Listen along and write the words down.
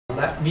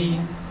Let me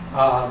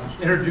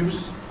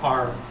introduce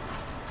our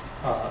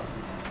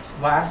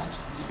last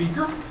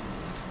speaker,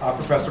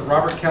 Professor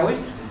Robert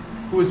Kelly,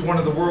 who is one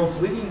of the world's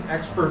leading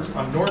experts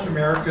on North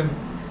American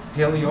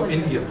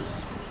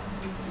Paleo-Indians.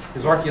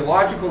 His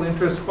archaeological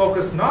interests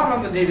focus not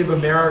on the Native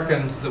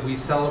Americans that we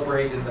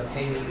celebrate in the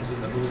paintings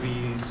and the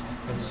movies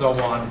and so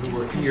on, who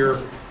were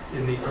here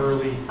in the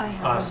early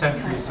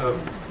centuries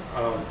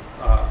of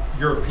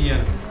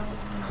European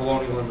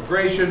colonial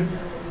immigration,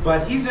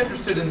 but he's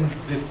interested in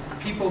the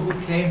people who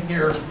came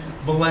here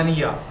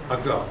millennia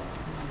ago.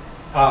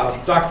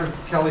 Dr.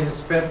 Kelly has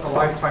spent a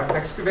lifetime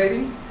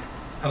excavating,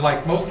 and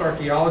like most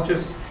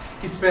archaeologists,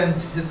 he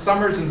spends his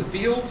summers in the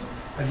field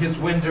and his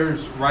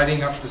winters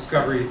writing up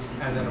discoveries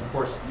and then, of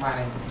course,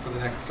 planning for the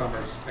next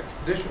summer's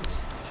expeditions.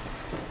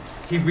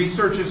 He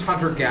researches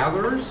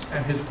hunter-gatherers,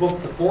 and his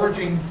book, The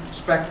Foraging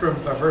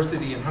Spectrum,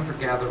 Diversity in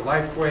Hunter-Gatherer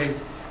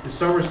Lifeways, is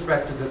so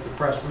respected that the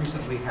press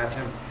recently had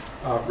him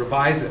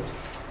revise it.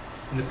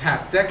 In the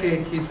past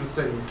decade, he's been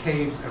studying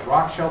caves and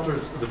rock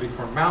shelters of the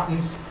Bighorn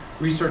Mountains,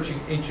 researching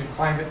ancient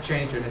climate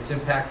change and its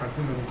impact on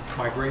human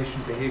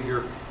migration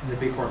behavior in the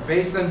Bighorn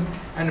Basin,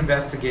 and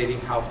investigating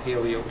how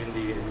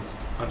Paleo-Indians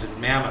hunted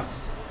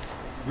mammoths.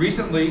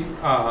 Recently,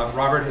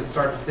 Robert has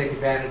started to take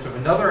advantage of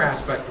another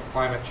aspect of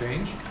climate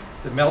change,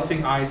 the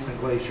melting ice and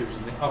glaciers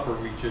in the upper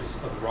reaches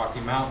of the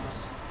Rocky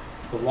Mountains.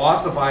 The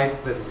loss of ice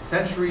that is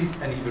centuries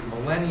and even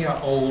millennia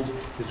old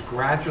is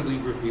gradually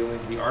revealing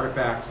the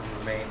artifacts and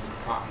remains of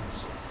the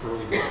continent's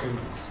early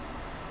humans.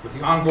 With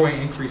the ongoing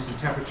increase in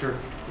temperature,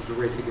 there's a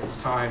race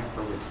against time,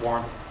 or with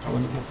warmth,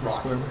 comes with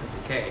rot and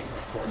decay,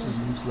 of course.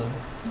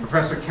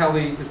 Professor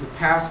Kelly is the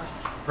past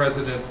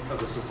president of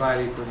the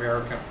Society for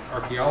American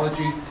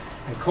Archaeology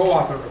and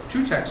co-author of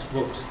 2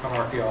 textbooks on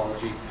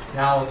archaeology,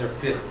 now in their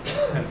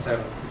 5th and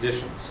 7th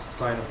editions, a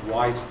sign of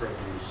widespread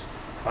use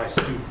by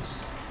students.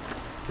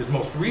 His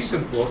most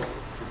recent book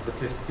is The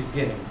Fifth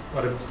Beginning,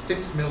 what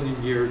 6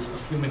 million years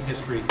of human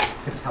history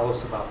can tell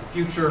us about the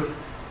future,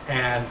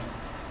 and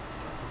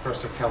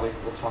Professor Kelly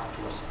will talk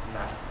to us on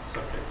that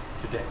subject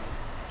today.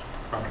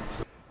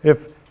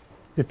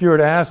 If you were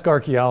to ask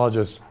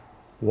archaeologists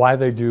why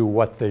they do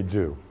what they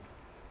do,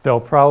 they'll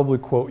probably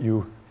quote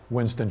you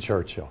Winston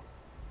Churchill.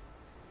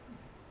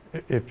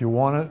 If you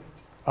want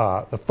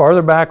to, the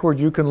farther backward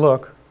you can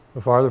look,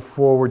 the farther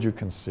forward you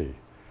can see.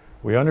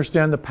 We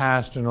understand the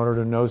past in order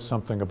to know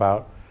something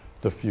about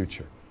the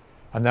future.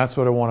 And that's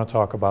what I want to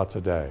talk about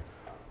today.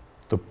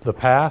 The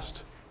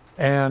past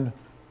and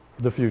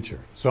the future.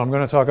 So I'm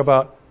going to talk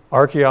about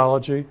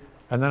archaeology,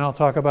 and then I'll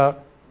talk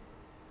about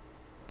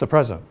the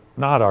present,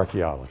 not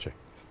archaeology.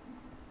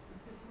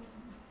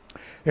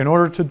 In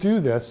order to do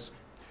this,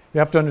 you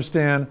have to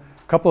understand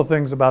a couple of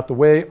things about the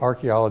way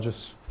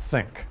archaeologists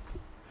think.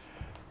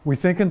 We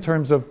think in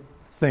terms of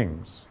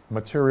things,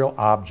 material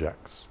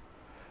objects,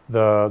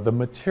 the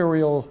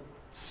material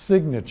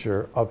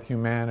signature of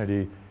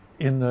humanity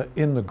in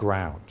the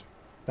ground.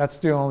 That's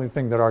the only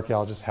thing that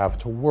archaeologists have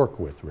to work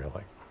with,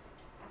 really.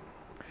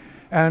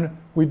 And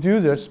we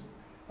do this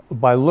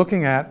by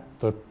looking at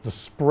the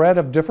spread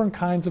of different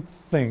kinds of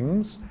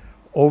things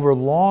over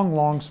long,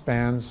 long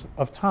spans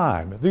of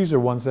time. These are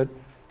ones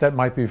that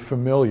might be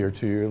familiar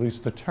to you, at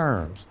least the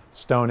terms: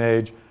 Stone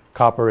Age,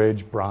 Copper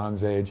Age,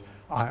 Bronze Age,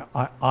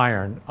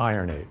 Iron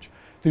Age.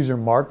 These are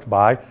marked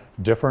by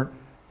different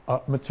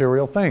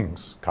material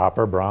things: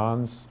 copper,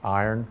 bronze,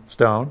 iron,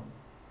 stone.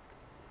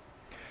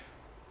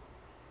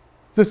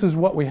 This is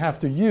what we have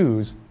to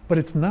use, but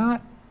it's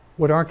not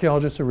what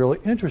archaeologists are really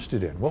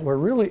interested in. What we're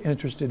really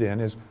interested in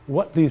is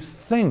what these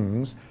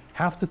things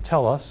have to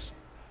tell us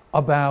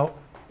about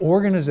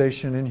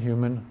organization in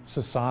human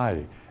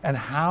society and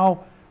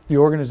how the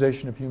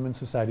organization of human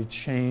society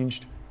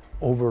changed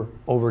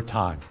over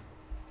time.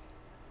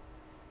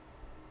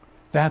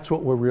 That's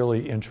what we're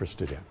really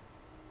interested in.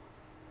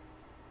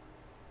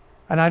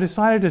 And I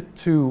decided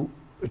to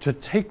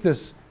take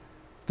this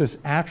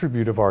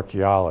attribute of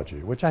archaeology,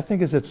 which I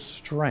think is its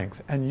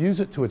strength, and use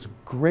it to its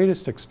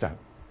greatest extent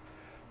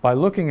by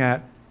looking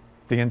at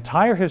the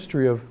entire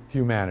history of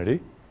humanity,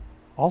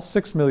 all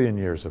 6 million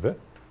years of it,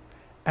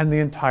 and the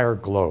entire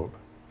globe.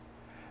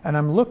 And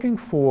I'm looking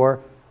for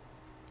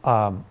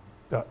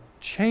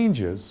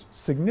changes,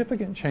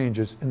 significant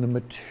changes in the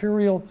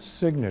material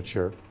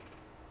signature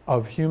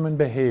of human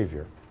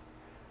behavior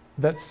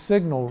that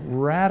signal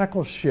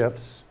radical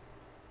shifts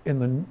in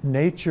the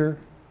nature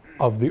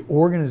of the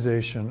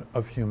organization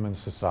of human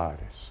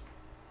societies.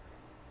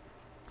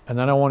 And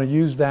then I want to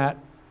use that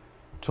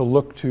to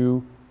look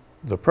to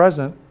the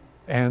present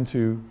and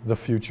to the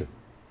future.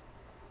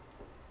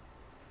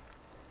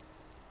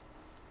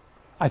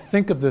 I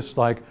think of this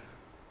like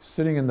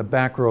sitting in the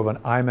back row of an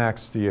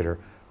IMAX theater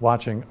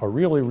watching a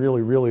really,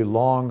 really, really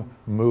long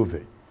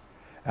movie.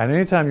 And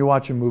anytime you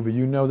watch a movie,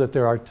 you know that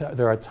there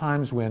are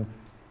times when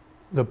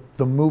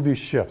the movie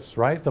shifts,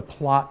 right? The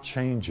plot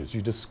changes.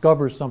 You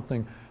discover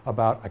something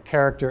about a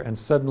character and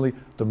suddenly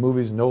the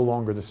movie's no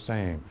longer the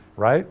same,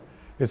 right?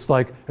 It's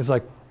like,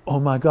 oh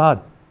my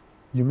God,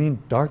 you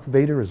mean Darth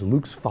Vader is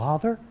Luke's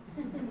father?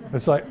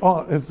 It's like,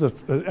 oh, it's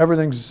just,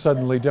 everything's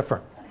suddenly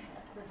different.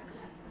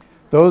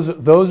 Those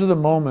are the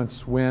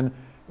moments when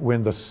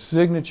the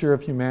signature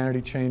of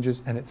humanity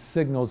changes and it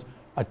signals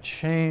a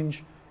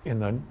change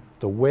in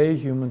the way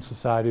human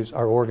societies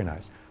are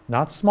organized.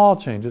 Not small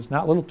changes,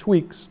 not little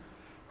tweaks,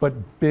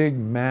 but big,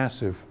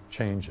 massive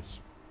changes.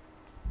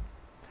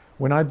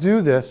 When I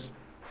do this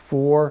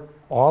for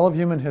all of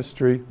human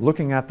history,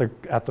 looking at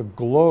the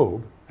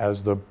globe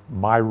as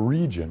my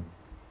region,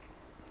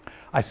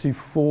 I see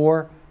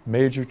four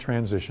major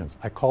transitions.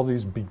 I call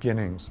these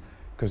beginnings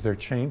because there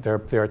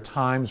are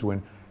times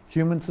when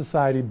human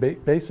society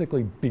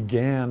basically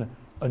began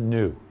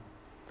anew.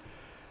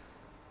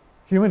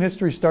 Human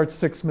history starts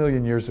 6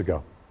 million years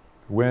ago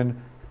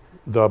when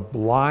the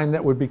line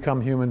that would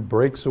become human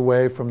breaks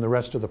away from the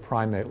rest of the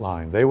primate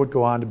line. They would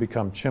go on to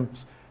become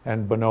chimps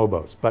and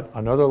bonobos, but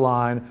another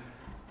line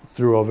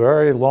through a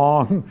very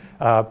long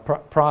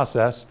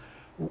process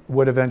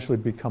would eventually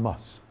become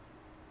us.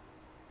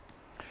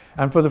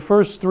 And for the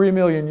first 3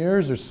 million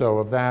years or so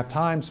of that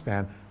time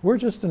span, we're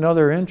just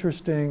another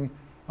interesting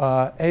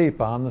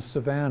ape on the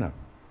savannah.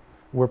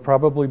 We're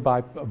probably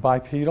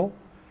bipedal,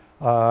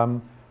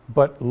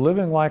 but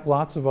living like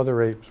lots of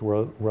other apes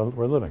were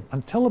living.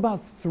 Until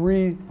about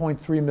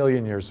 3.3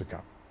 million years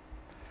ago,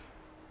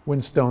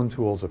 when stone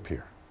tools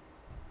appear.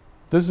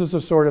 This is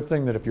the sort of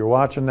thing that if you're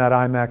watching that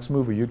IMAX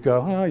movie, you'd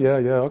go, oh, yeah,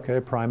 okay,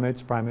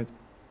 primates.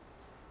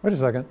 Wait a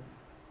second,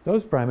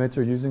 those primates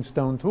are using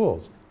stone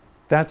tools.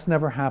 That's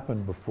never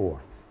happened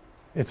before.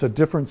 It's a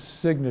different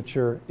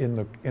signature in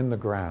the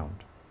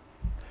ground.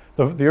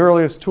 The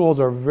earliest tools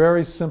are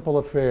very simple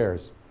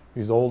affairs.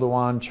 These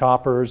Oldowan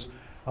choppers.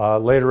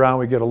 Later on,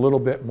 we get a little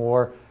bit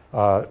more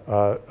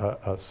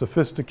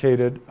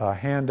sophisticated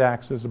hand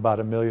axes about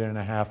 1.5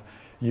 million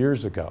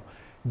years ago.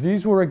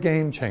 These were a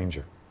game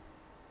changer.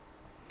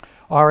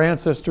 Our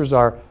ancestors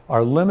are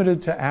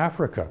limited to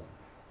Africa,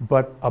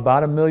 but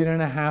about 1.5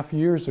 million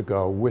years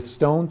ago, with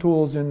stone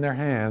tools in their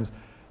hands,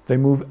 they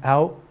move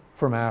out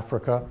from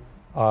Africa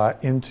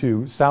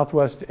into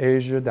Southwest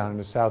Asia, down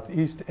into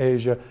Southeast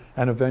Asia,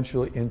 and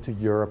eventually into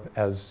Europe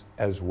as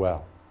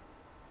well.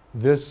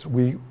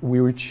 We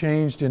were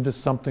changed into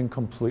something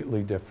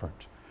completely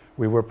different.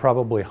 We were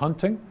probably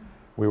hunting.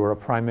 We were a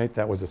primate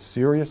that was a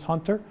serious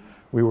hunter.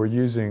 We were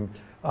using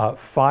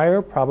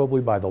fire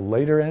probably by the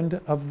later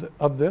end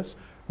of this.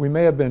 We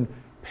may have been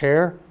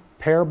pair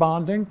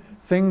bonding,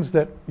 things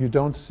that you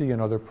don't see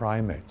in other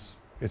primates.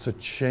 It's a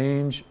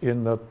change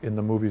in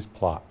the movie's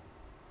plot.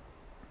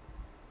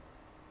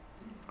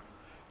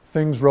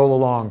 Things roll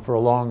along for a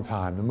long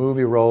time. The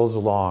movie rolls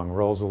along,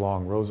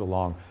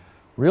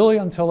 really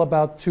until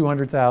about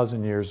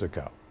 200,000 years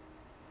ago.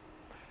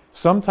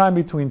 Sometime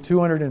between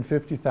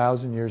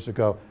 250,000 years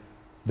ago,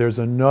 there's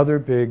another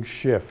big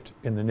shift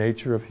in the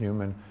nature of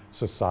human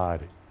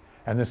society.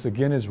 And this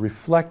again is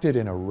reflected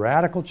in a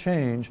radical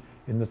change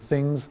in the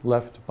things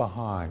left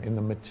behind, in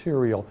the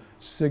material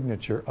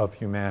signature of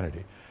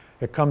humanity.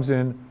 It comes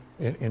in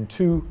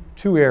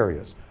two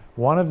areas.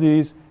 One of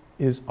these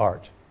is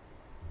art.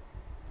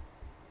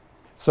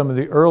 Some of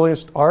the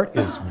earliest art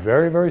is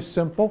very, very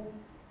simple.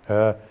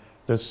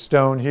 This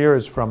stone here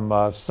is from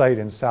a site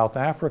in South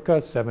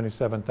Africa,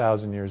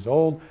 77,000 years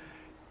old.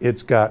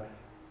 It's got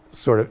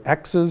sort of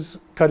X's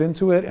cut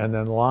into it and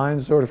then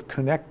lines sort of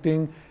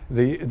connecting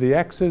the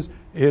X's.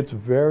 It's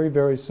very,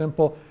 very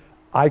simple.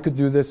 I could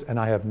do this and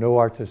I have no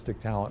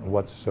artistic talent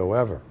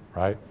whatsoever,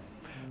 right?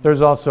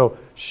 There's also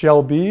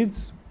shell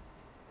beads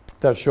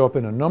that show up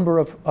in a number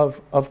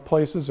of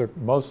places, or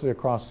mostly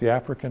across the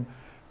African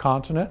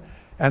continent.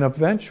 And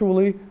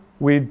eventually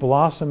we'd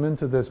blossom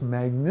into this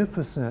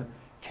magnificent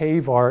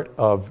cave art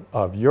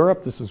of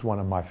Europe. This is one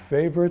of my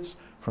favorites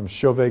from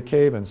Chauvet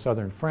Cave in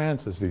southern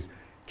France, is these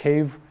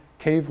cave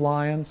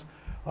lions.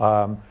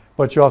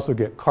 But you also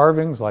get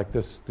carvings like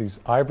these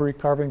ivory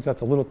carvings.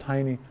 That's a little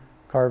tiny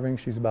carving.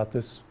 She's about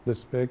this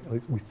big. At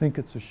least we think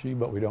it's a she,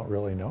 but we don't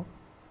really know.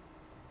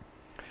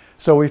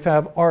 So we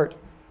have art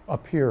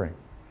appearing.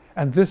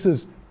 And this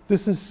is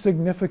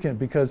significant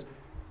because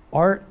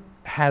art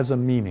has a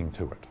meaning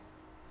to it.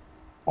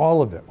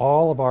 All of it,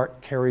 all of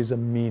art carries a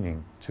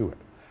meaning to it.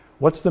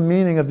 What's the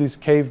meaning of these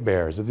cave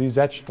bears, of these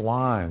etched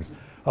lines,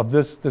 of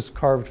this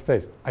carved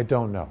face? I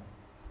don't know.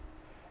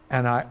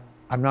 And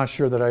I'm not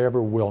sure that I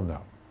ever will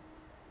know.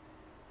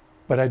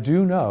 But I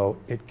do know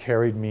it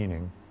carried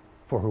meaning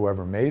for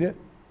whoever made it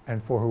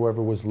and for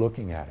whoever was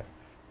looking at it.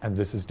 And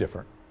this is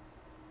different.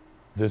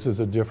 This is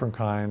a different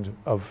kind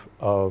of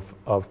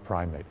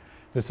primate.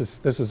 This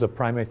is a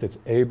primate that's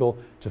able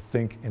to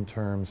think in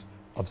terms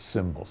of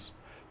symbols.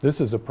 This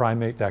is a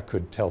primate that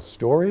could tell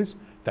stories,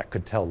 that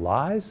could tell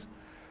lies,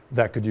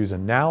 that could use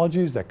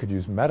analogies, that could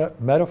use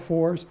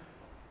metaphors.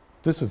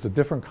 This is a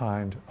different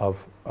kind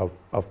of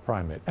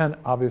primate. And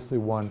obviously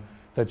one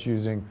that's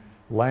using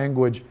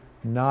language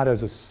not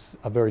as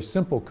a very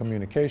simple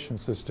communication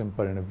system,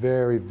 but in a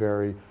very,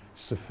 very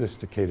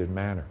sophisticated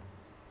manner.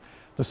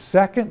 The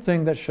second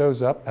thing that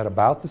shows up at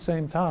about the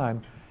same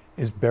time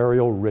is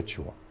burial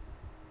ritual.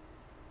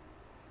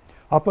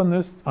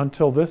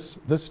 Until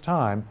this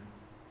time,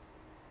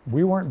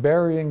 we weren't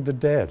burying the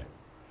dead.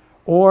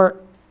 Or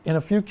in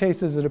a few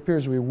cases, it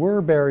appears we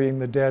were burying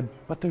the dead,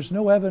 but there's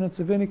no evidence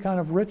of any kind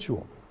of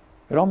ritual.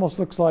 It almost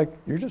looks like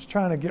you're just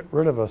trying to get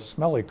rid of a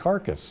smelly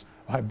carcass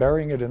by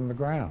burying it in the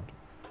ground.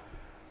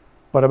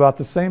 But about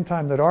the same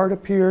time that art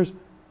appears,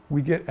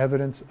 we get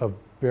evidence of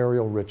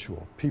burial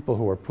ritual. People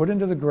who are put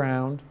into the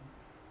ground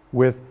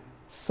with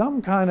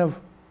some kind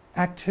of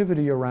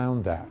activity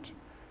around that.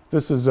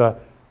 This is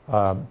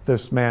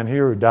this man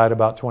here who died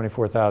about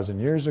 24,000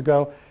 years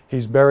ago.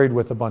 He's buried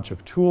with a bunch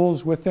of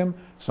tools with him,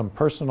 some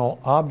personal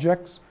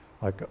objects,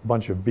 like a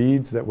bunch of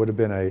beads that would have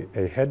been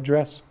a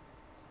headdress.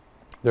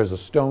 There's a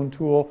stone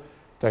tool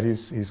that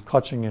he's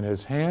clutching in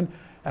his hand,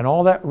 and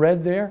all that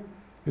red there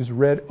is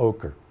red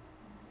ochre.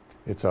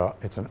 It's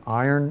an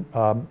iron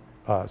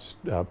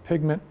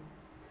pigment.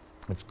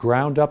 It's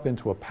ground up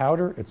into a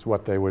powder. It's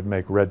what they would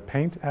make red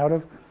paint out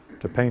of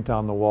to paint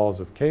on the walls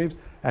of caves.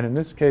 And in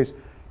this case,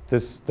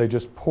 they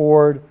just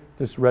poured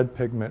this red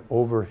pigment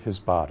over his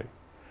body.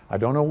 I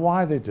don't know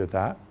why they did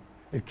that.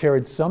 It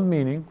carried some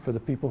meaning for the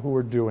people who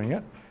were doing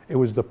it. It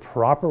was the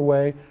proper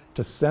way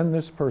to send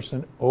this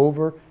person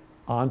over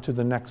onto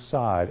the next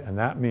side, and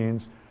that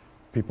means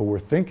people were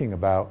thinking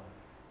about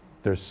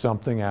there's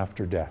something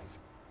after death.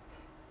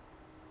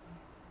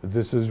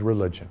 This is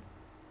religion.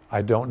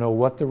 I don't know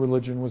what the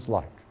religion was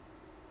like,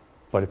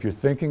 but if you're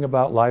thinking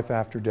about life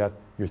after death,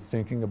 you're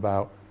thinking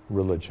about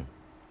religion.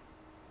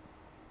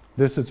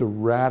 This is a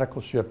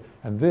radical shift,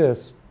 and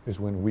this is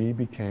when we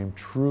became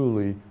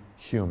truly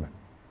human.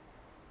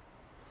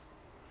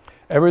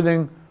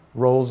 Everything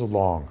rolls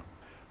along.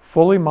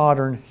 Fully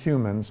modern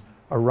humans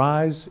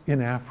arise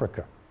in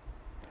Africa,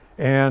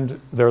 and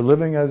they're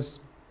living as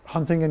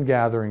hunting and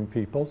gathering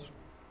peoples.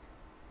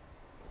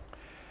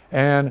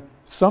 And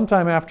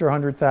sometime after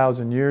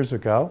 100,000 years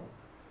ago,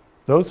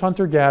 those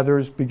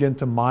hunter-gatherers begin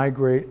to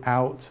migrate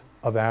out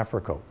of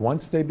Africa.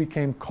 Once they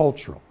became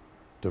cultural,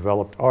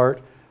 developed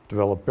art,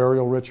 developed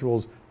burial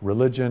rituals,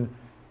 religion,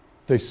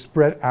 they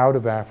spread out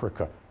of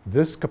Africa.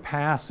 This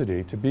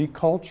capacity to be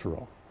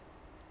cultural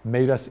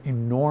made us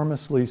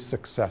enormously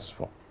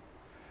successful.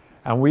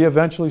 And we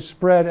eventually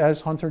spread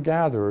as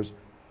hunter-gatherers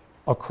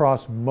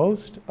across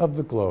most of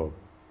the globe.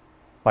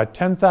 By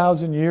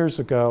 10,000 years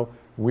ago,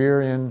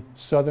 we're in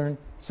southern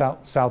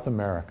South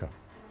America,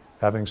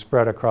 having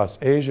spread across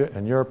Asia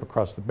and Europe,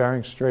 across the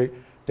Bering Strait,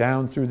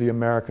 down through the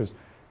Americas,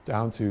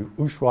 down to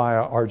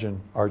Ushuaia,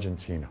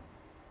 Argentina.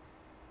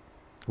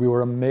 We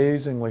were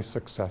amazingly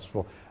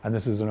successful, and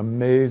this is an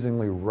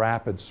amazingly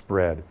rapid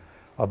spread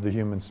of the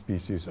human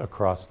species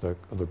across the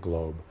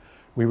globe.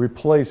 We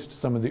replaced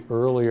some of the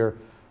earlier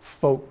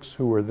folks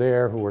who were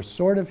there who were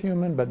sort of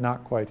human but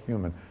not quite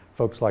human,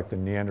 folks like the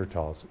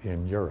Neanderthals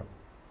in Europe.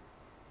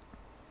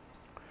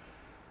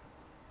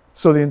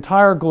 So the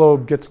entire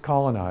globe gets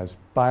colonized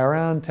by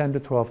around 10 to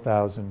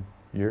 12,000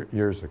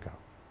 years ago,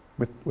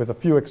 with a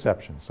few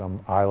exceptions,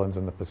 some islands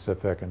in the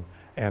Pacific and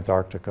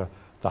Antarctica,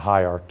 the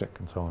high Arctic,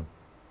 and so on.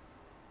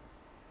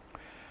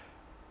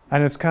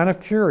 And it's kind of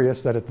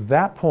curious that at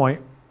that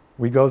point,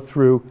 we go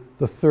through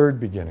the third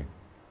beginning,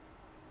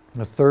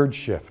 the third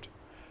shift.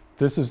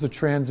 This is the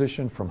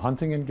transition from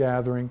hunting and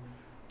gathering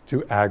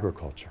to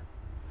agriculture,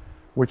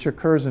 which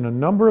occurs in a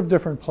number of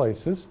different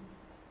places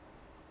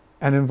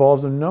and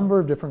involves a number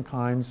of different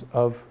kinds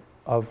of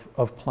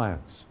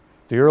plants.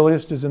 The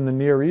earliest is in the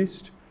Near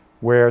East,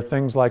 where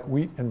things like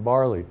wheat and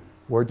barley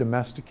were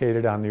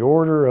domesticated on the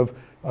order of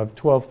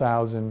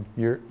 12,000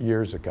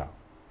 years ago.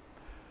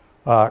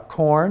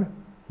 Corn,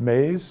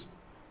 maize,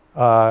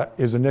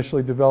 is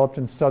initially developed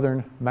in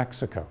southern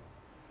Mexico.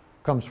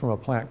 Comes from a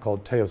plant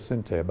called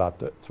teosinte,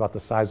 it's about the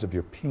size of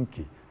your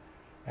pinky.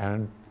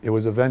 And it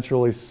was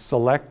eventually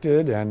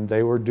selected, and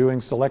they were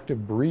doing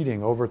selective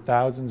breeding over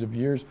thousands of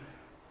years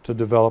to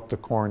develop the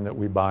corn that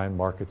we buy in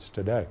markets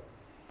today.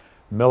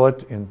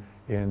 Millet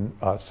in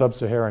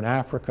sub-Saharan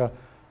Africa,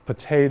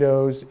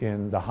 potatoes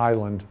in the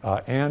highland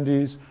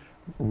Andes,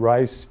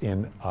 rice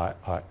in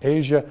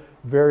Asia,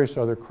 various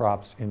other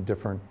crops in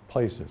different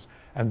places.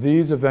 And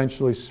these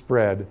eventually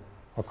spread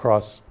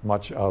across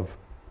much of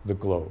the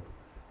globe.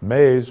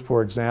 Maize,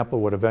 for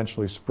example, would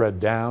eventually spread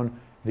down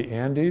the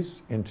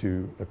Andes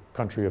into the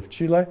country of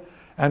Chile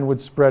and would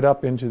spread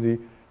up into the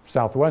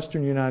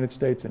southwestern United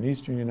States and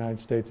eastern United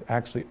States,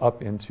 actually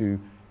up into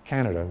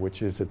Canada,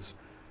 which is its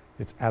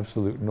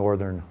absolute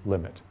northern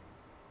limit.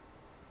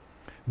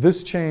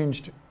 This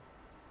changed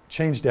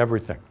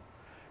everything.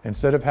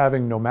 Instead of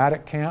having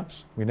nomadic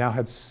camps, we now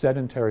had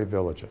sedentary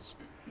villages.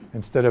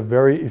 Instead of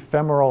very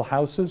ephemeral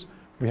houses,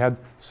 we had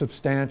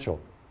substantial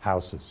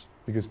houses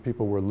because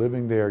people were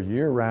living there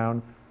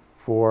year-round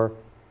for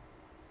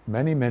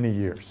many, many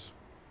years.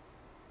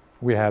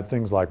 We had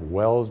things like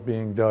wells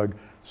being dug,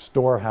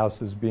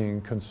 storehouses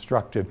being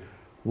constructed,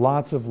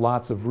 lots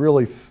of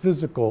really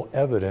physical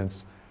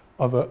evidence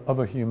of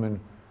a human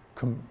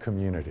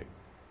community.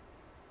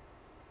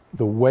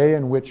 The way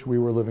in which we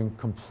were living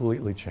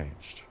completely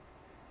changed.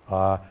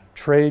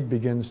 Trade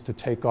begins to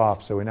take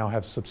off, so we now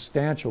have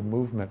substantial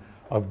movement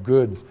of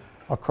goods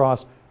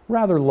across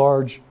rather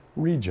large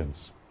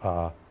regions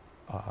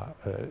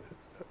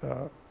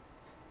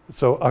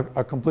So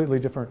a completely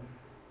different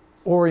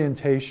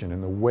orientation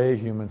in the way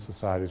human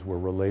societies were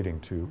relating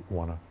to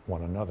one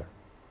another.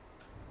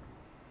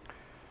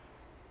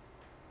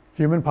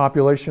 Human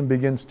population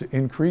begins to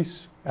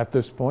increase at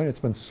this point. It's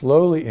been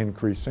slowly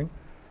increasing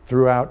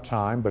throughout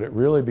time, but it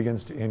really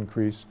begins to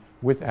increase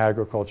with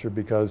agriculture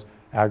because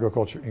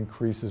agriculture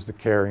increases the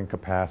carrying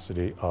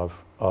capacity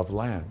of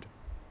land.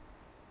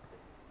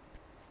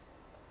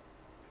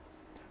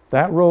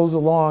 That rolls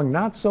along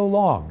not so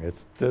long.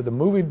 It's the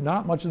movie,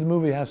 not much of the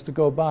movie has to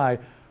go by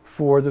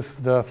for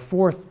the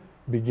fourth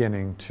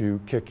beginning to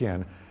kick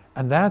in.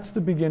 And that's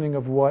the beginning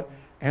of what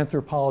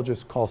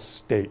anthropologists call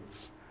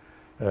states.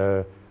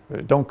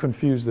 Don't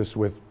confuse this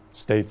with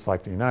states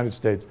like the United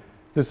States.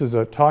 This is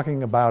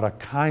talking about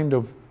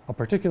a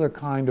particular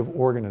kind of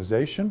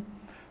organization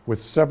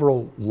with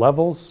several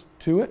levels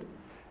to it,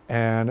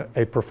 and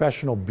a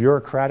professional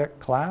bureaucratic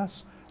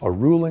class, a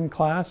ruling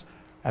class,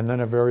 and then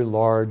a very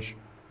large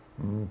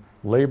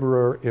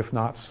laborer, if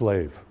not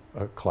slave,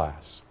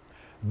 class.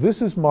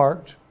 This is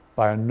marked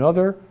by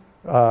another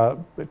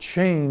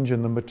change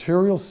in the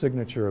material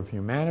signature of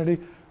humanity,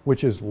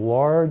 which is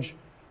large,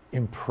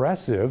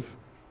 impressive,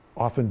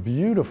 often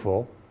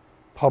beautiful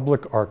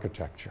public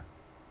architecture.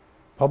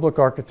 Public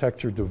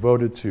architecture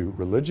devoted to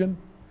religion,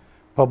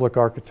 public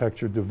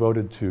architecture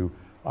devoted to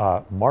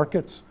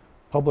markets,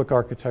 public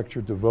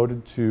architecture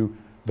devoted to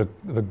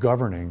the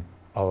governing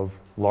of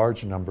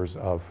large numbers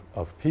of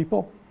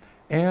people,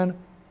 and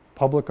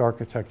public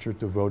architecture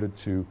devoted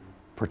to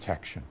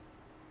protection.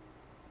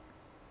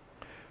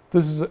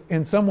 This is,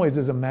 in some ways,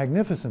 is a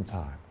magnificent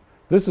time.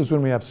 This is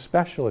when we have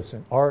specialists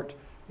in art,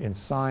 in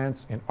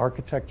science, in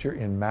architecture,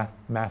 in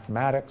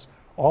mathematics,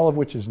 all of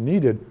which is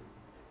needed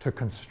to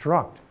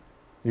construct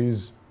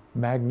these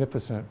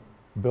magnificent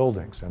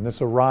buildings. And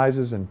this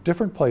arises in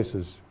different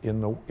places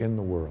in the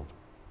world.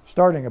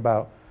 Starting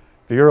about,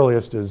 the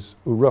earliest is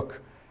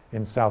Uruk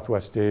in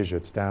Southwest Asia.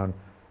 It's down,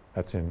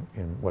 that's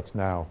in what's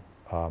now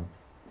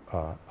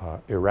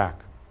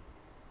Iraq.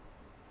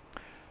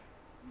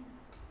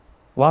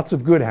 Lots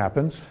of good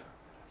happens.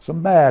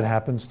 Some bad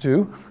happens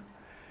too.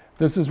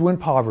 This is when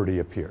poverty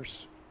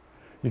appears.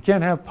 You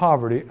can't have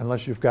poverty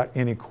unless you've got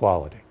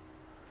inequality.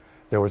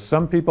 There were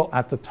some people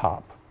at the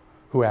top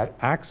who had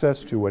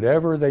access to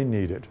whatever they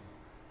needed.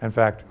 In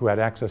fact, who had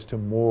access to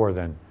more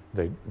than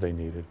they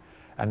needed.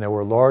 And there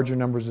were larger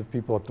numbers of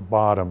people at the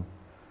bottom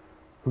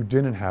who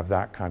didn't have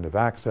that kind of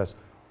access,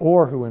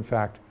 or who in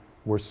fact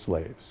were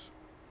slaves.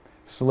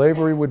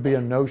 Slavery would be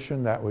a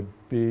notion that would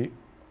be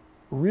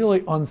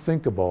really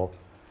unthinkable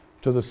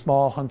to the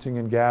small hunting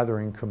and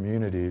gathering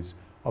communities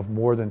of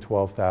more than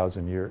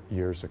 12,000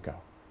 years ago.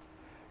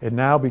 It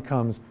now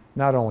becomes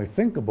not only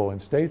thinkable in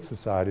state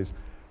societies,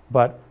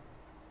 but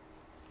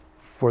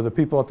for the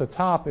people at the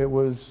top, it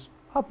was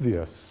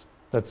obvious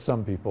that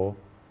some people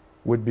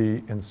would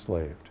be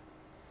enslaved.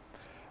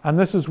 And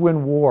this is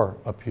when war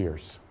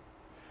appears.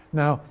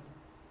 Now,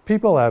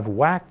 people have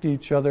whacked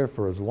each other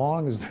for as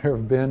long as there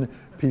have been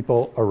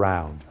people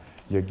around.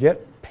 You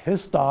get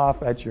pissed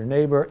off at your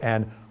neighbor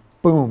and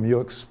boom, you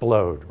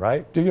explode,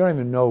 right? You don't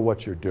even know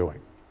what you're doing.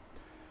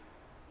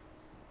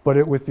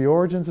 But with the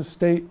origins of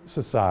state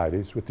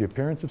societies, with the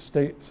appearance of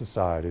state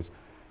societies,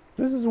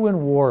 this is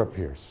when war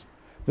appears.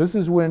 This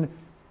is when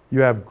you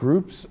have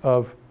groups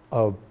of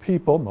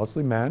people,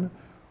 mostly men,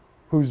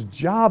 whose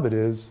job it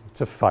is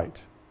to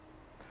fight.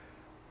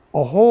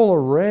 A whole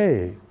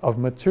array of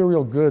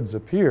material goods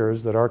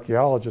appears that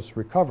archaeologists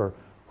recover,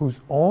 whose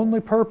only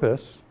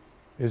purpose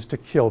is to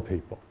kill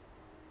people.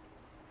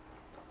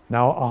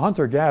 Now, a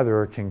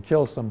hunter-gatherer can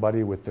kill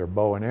somebody with their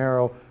bow and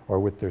arrow or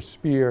with their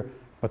spear,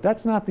 but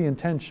that's not the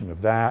intention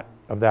of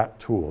that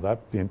tool.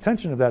 The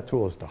intention of that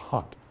tool is to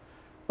hunt.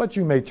 But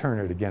you may turn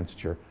it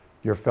against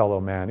your fellow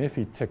man if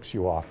he ticks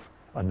you off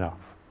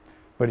enough.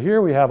 But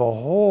here we have a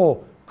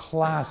whole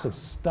class of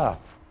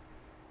stuff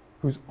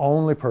whose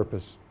only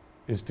purpose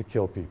is to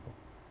kill people.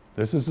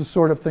 This is the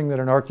sort of thing that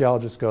an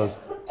archaeologist goes,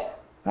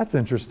 that's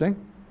interesting.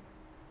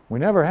 We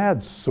never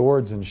had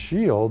swords and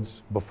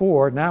shields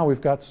before. Now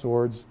we've got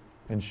swords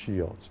and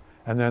shields.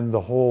 And then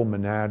the whole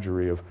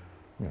menagerie of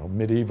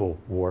medieval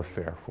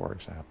warfare, for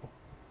example.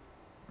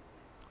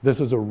 This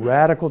is a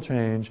radical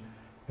change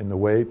in the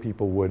way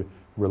people would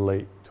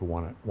relate to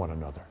one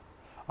another.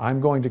 I'm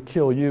going to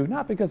kill you,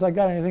 not because I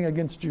got anything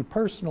against you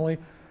personally,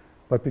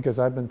 but because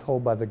I've been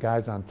told by the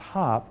guys on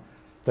top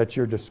that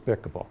you're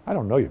despicable. I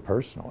don't know you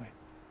personally,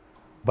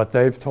 but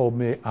they've told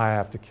me I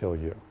have to kill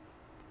you.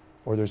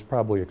 Or there's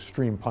probably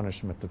extreme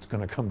punishment that's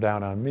going to come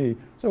down on me,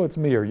 so it's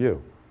me or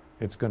you.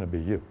 It's going to be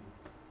you,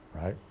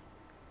 right?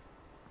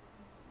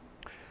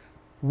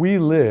 We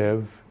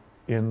live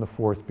in the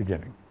fourth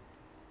beginning.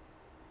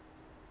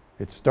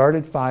 It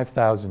started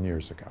 5,000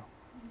 years ago.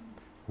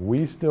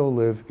 We still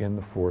live in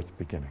the fourth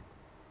beginning.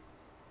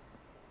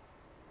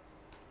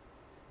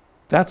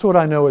 That's what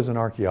I know as an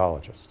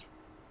archaeologist.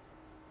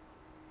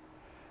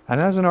 And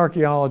as an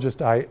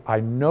archaeologist, I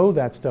know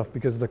that stuff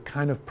because of the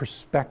kind of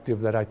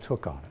perspective that I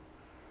took on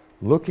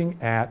it. Looking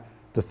at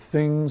the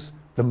things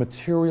the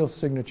material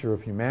signature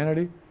of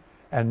humanity,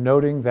 and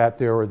noting that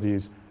there are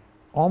these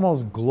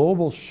almost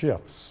global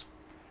shifts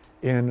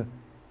in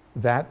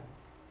that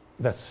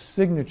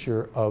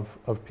signature of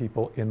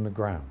people in the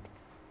ground.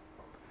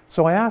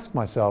 So I asked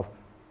myself,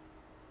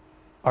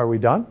 are we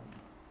done?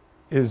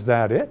 Is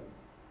that it?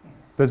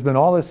 There's been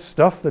all this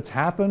stuff that's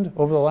happened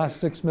over the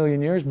last 6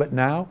 million years, but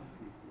now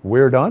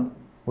we're done?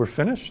 We're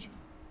finished?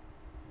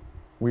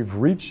 We've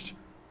reached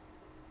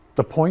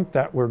the point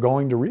that we're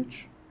going to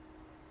reach?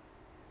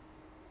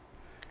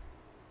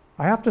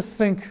 I have to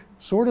think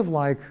sort of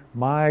like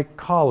my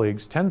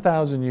colleagues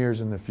 10,000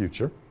 years in the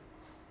future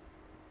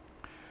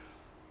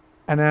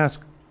and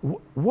ask,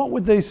 what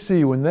would they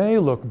see when they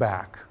look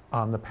back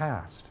on the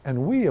past?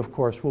 And we, of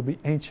course, will be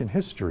ancient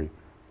history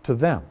to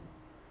them.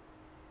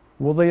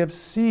 Will they have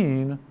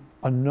seen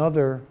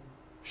another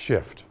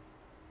shift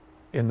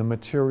in the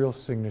material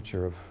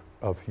signature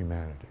of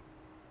humanity?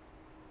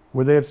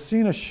 Will they have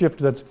seen a shift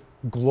that's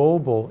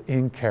global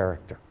in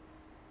character?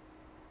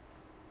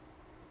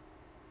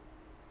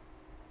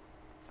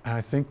 And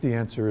I think the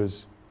answer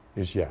is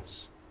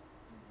yes.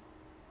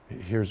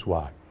 Here's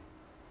why.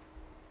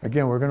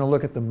 Again, we're going to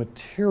look at the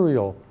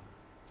material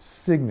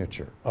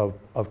signature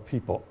of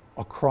people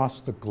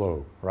across the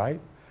globe, right?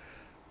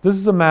 This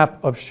is a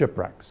map of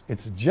shipwrecks.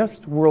 It's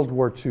just World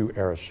War II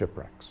era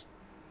shipwrecks.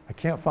 I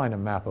can't find a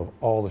map of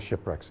all the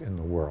shipwrecks in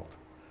the world.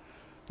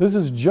 This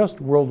is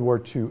just World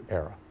War II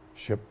era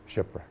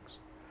shipwrecks.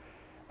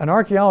 An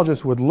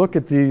archaeologist would look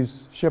at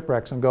these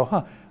shipwrecks and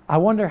go, I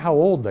wonder how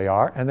old they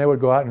are, and they would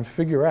go out and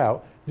figure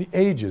out the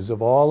ages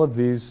of all of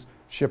these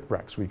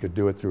shipwrecks. We could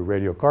do it through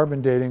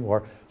radiocarbon dating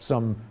or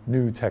some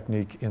new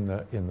technique in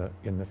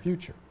the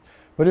future.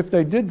 But if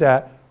they did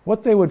that,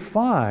 what they would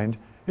find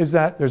is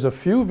that there's a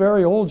few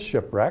very old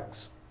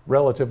shipwrecks,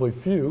 relatively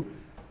few,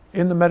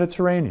 in the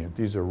Mediterranean.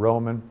 These are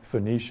Roman,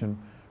 Phoenician,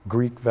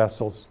 Greek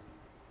vessels.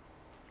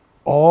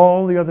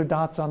 All the other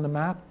dots on the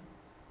map,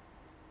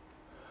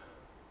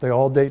 they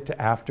all date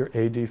to after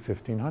AD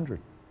 1500.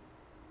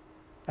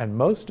 And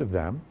most of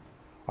them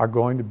are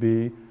going to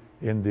be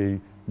in the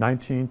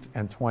 19th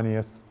and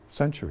 20th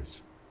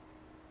centuries.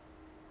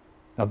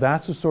 Now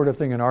that's the sort of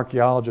thing an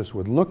archaeologist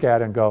would look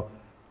at and go,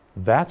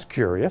 that's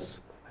curious.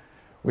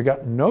 We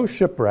got no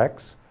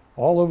shipwrecks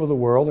all over the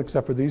world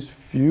except for these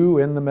few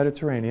in the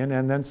Mediterranean,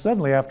 and then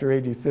suddenly after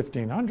AD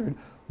 1500,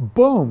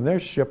 boom,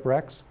 there's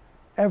shipwrecks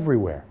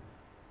everywhere.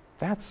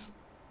 That's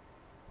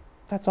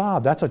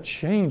odd. That's a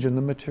change in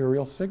the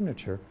material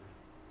signature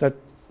that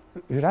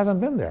it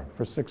hasn't been there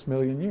for 6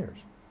 million years.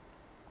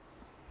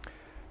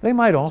 They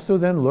might also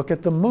then look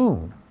at the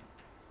moon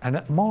and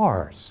at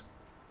Mars.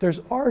 There's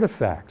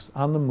artifacts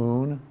on the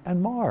moon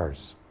and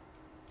Mars,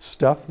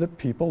 stuff that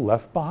people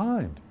left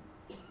behind.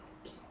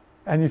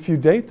 And if you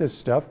date this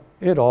stuff,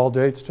 it all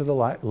dates to the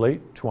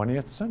late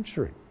 20th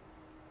century.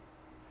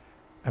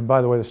 And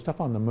by the way, the stuff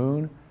on the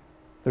moon,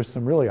 there's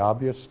some really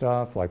obvious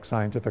stuff like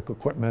scientific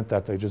equipment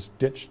that they just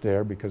ditched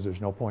there because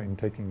there's no point in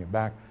taking it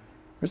back.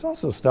 There's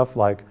also stuff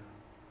like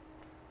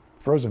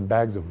frozen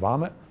bags of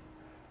vomit.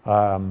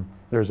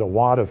 There's a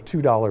wad of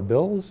 $2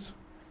 bills.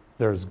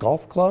 There's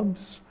golf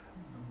clubs.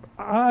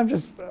 I'd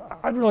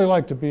really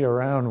like to be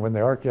around when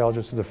the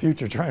archaeologists of the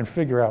future try and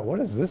figure out, what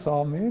does this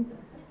all mean?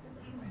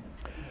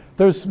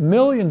 There's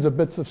millions of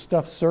bits of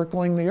stuff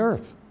circling the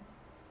Earth.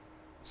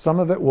 Some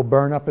of it will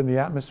burn up in the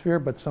atmosphere,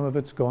 but some of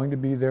it's going to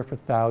be there for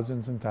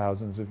thousands and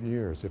thousands of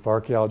years. If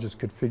archaeologists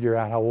could figure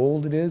out how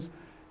old it is,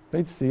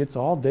 they'd see it's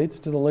all dates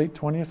to the late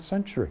 20th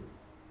century.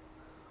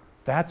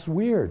 That's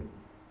weird.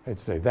 They'd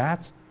say,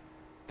 that's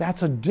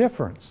a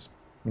difference.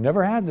 We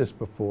never had this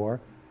before,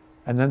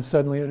 and then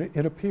suddenly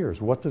it appears.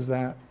 What does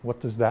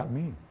that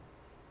mean?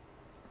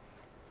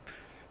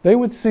 They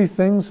would see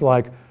things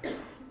like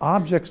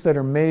objects that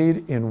are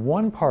made in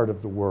one part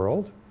of the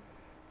world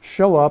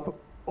show up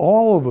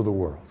all over the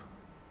world,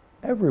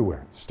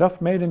 everywhere.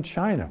 Stuff made in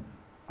China.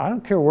 I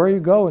don't care where you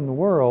go in the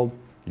world,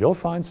 you'll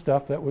find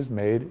stuff that was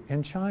made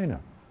in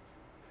China.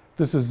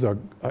 This is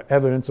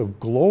evidence of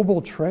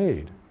global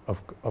trade,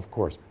 of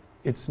course.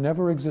 It's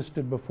never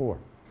existed before.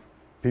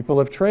 People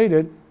have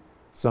traded,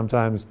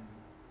 sometimes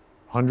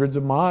hundreds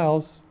of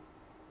miles,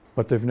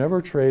 but they've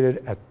never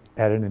traded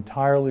at an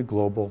entirely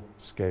global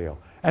scale.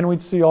 And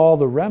we'd see all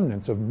the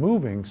remnants of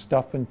moving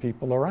stuff and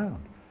people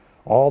around.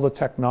 All the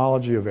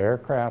technology of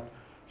aircraft,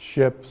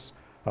 ships,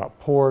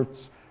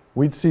 ports.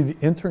 We'd see the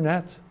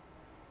internet,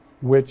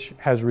 which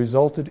has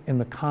resulted in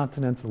the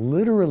continents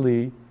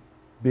literally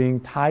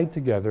being tied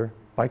together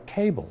by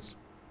cables,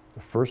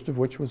 the first of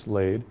which was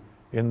laid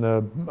in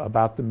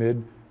about the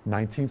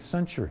mid-19th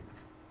century.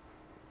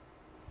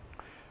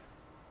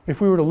 If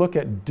we were to look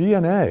at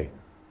DNA,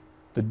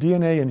 the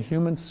DNA in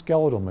human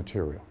skeletal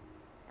material,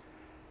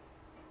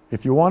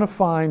 if you want to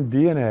find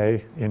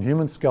DNA in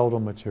human skeletal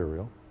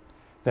material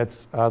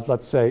that's,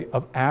 let's say,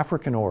 of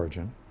African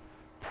origin,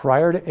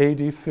 prior to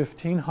AD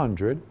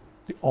 1500,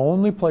 the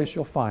only place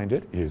you'll find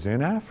it is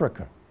in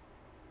Africa.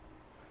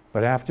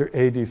 But after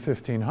AD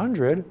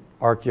 1500,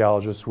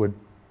 archaeologists would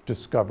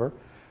discover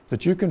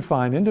that you can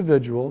find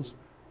individuals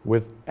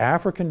with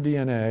African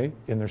DNA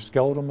in their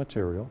skeletal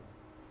material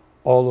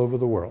all over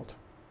the world,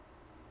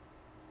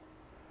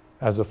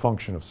 as a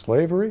function of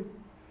slavery,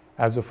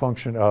 as a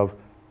function of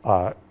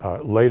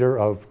later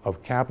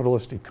of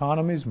capitalist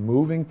economies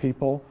moving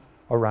people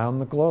around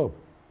the globe.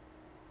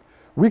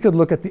 We could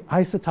look at the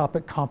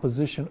isotopic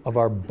composition of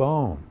our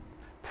bone.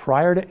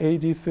 Prior to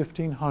AD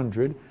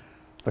 1500,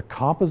 the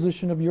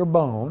composition of your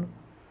bone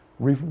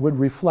would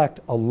reflect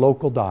a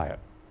local diet.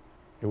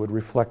 It would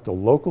reflect the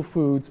local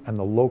foods and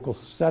the local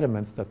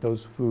sediments that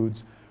those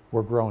foods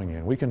were growing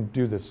in. We can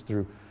do this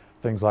through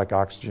things like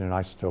oxygen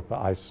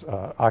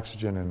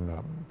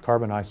and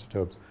carbon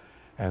isotopes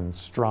and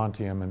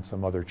strontium and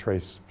some other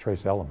trace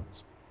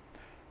elements.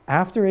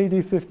 After AD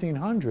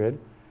 1500,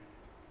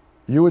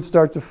 you would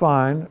start to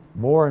find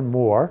more and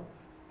more,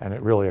 and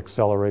it really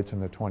accelerates in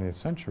the 20th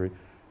century,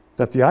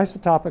 that the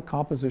isotopic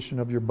composition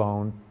of your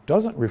bone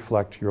doesn't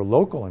reflect your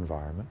local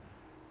environment,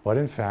 but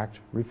in fact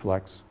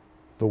reflects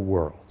the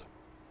world.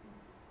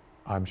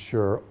 I'm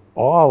sure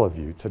all of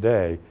you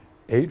today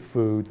ate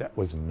food that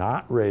was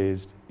not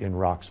raised in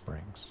Rock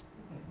Springs.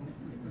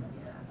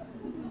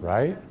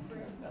 Right?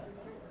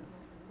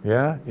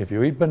 Yeah? If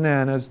you eat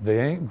bananas, they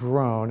ain't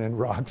grown in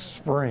Rock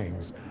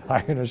Springs.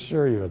 I can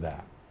assure you of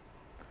that.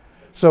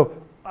 So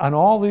on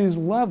all these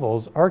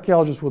levels,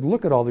 archaeologists would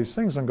look at all these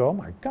things and go, oh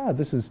my God,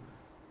 this is,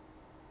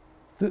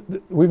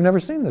 we've never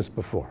seen this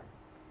before.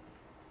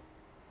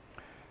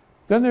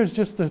 Then there's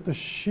just the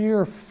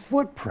sheer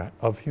footprint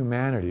of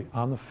humanity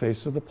on the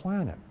face of the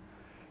planet.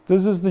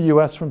 This is the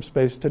US from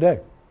space today.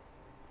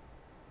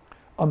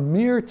 A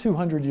mere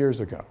 200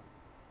 years ago,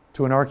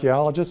 to an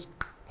archaeologist,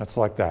 that's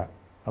like that.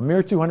 A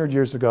mere 200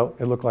 years ago,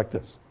 it looked like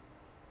this.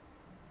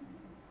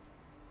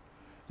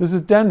 This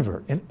is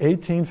Denver in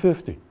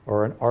 1850,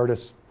 or an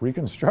artist's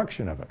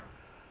reconstruction of it.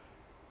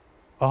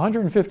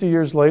 150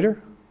 years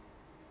later,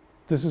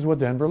 this is what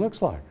Denver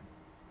looks like.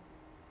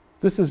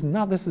 This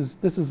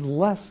is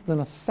less than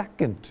a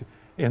second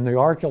in the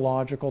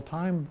archaeological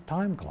time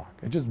clock.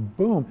 It just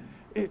boom.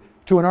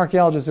 To an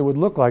archaeologist, it would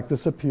look like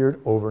this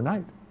appeared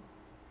overnight.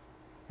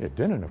 It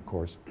didn't, of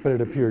course, but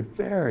it appeared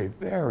very,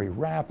 very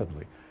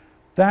rapidly.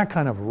 That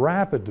kind of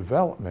rapid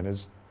development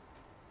is,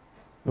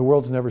 the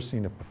world's never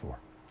seen it before.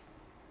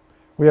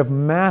 We have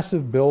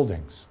massive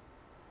buildings.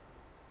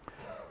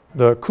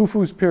 The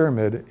Khufu's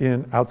pyramid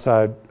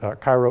outside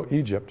Cairo,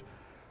 Egypt,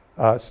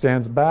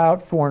 stands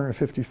about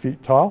 450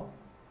 feet tall.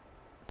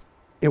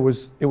 It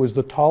was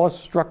the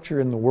tallest structure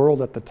in the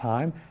world at the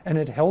time, and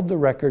it held the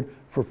record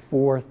for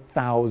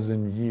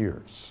 4,000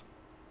 years.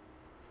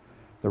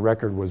 The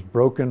record was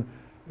broken.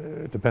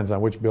 It depends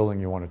on which building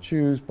you want to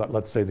choose, but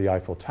let's say the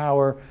Eiffel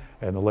Tower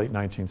in the late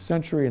 19th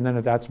century, and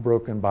then that's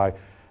broken by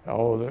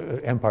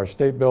the Empire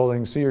State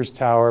Building, Sears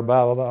Tower,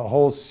 blah, blah, blah. A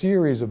whole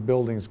series of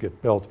buildings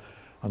get built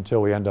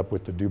until we end up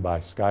with the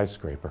Dubai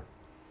skyscraper.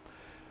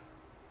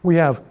 We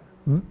have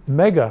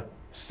mega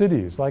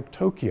cities like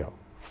Tokyo.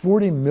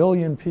 40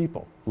 million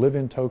people live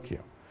in Tokyo.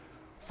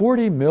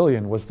 40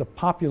 million was the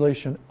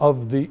population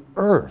of the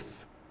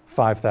Earth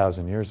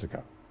 5,000 years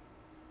ago.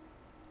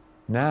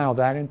 Now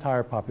that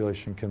entire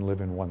population can live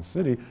in one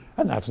city,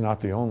 and that's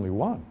not the only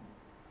one.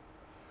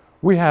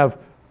 We have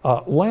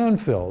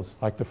landfills,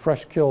 like the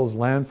Fresh Kills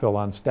landfill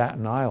on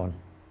Staten Island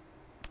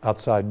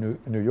outside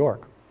New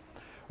York,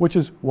 which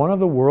is one of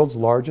the world's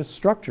largest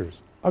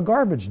structures. A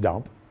garbage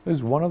dump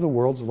is one of the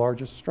world's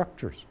largest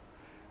structures.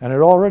 And it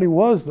already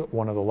was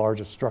one of the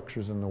largest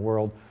structures in the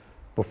world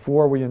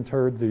before we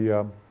interred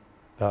the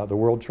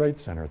World Trade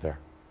Center there.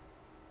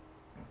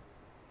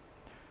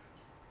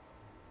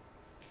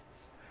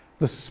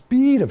 The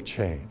speed of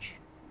change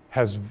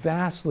has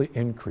vastly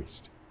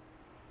increased.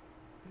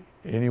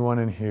 Anyone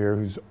in here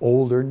who's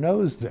older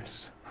knows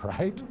this,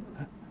 right?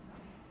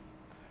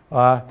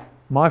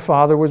 My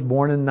father was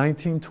born in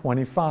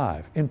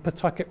 1925 in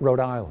Pawtucket, Rhode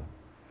Island.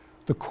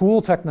 The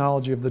cool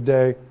technology of the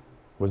day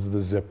was the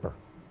zipper.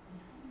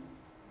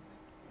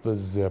 The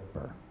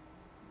zipper.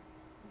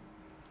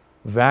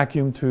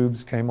 Vacuum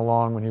tubes came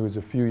along when he was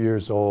a few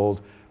years old.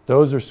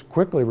 Those are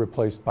quickly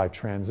replaced by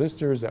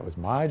transistors. That was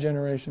my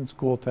generation's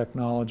cool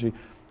technology.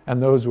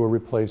 And those were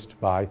replaced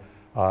by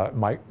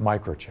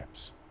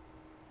microchips,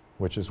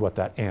 which is what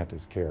that ant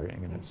is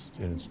carrying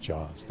in its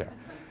jaws there.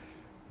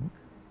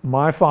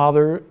 My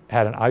father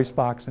had an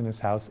icebox in his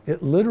house.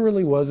 It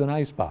literally was an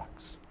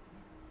icebox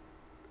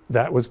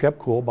that was kept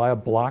cool by a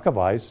block of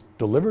ice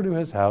delivered to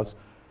his house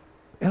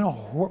in a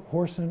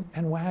horse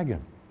and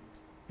wagon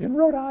in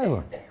Rhode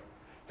Island.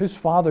 His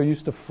father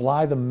used to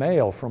fly the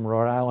mail from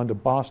Rhode Island to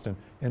Boston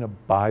in a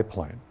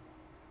biplane.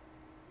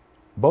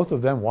 Both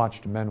of them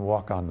watched men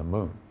walk on the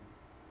moon.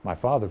 My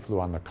father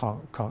flew on the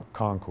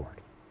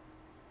Concorde.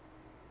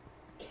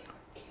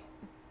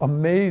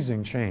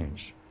 Amazing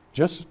change,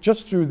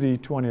 just through the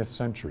 20th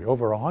century,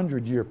 over a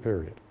 100-year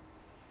period.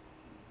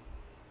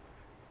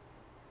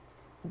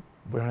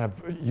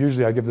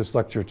 Usually I give this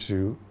lecture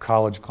to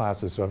college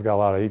classes, so I've got a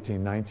lot of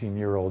 18,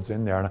 19-year-olds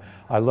in there, and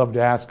I love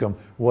to ask them,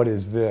 what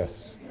is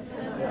this?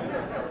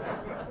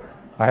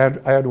 I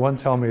had one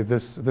tell me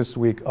this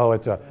week, oh,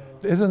 it's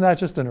isn't that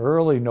just an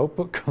early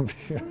notebook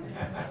computer?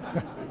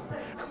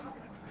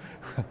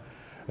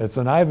 It's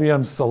an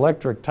IBM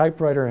Selectric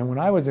typewriter, and when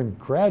I was in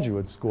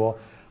graduate school,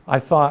 I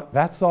thought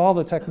that's all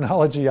the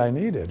technology I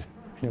needed,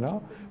 you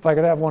know? If I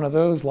could have one of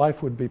those,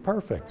 life would be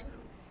perfect.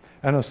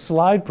 And a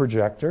slide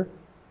projector.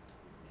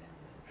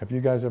 Have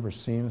you guys ever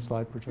seen a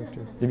slide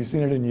projector? Have you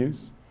seen it in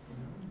use?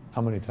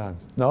 How many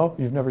times? No?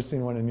 You've never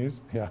seen one in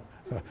use? Yeah.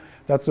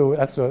 That's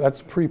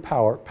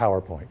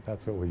pre-PowerPoint.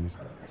 That's what we used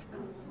to do.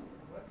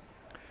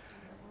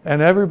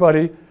 And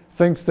everybody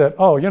thinks that,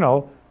 oh, you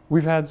know,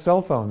 we've had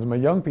cell phones. And my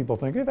young people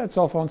think, they've had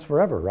cell phones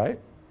forever, right?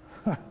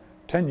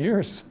 10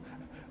 years.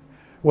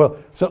 Well,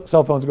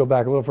 cell phones go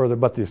back a little further,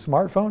 but the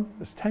smartphone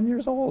is 10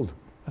 years old.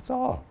 That's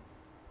all.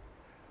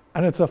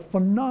 And it's a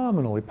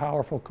phenomenally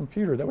powerful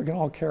computer that we can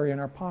all carry in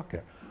our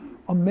pocket.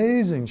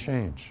 Amazing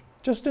change.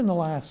 Just in the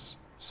last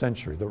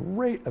century, the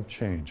rate of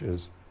change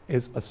is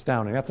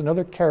astounding. That's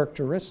another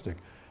characteristic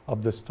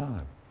of this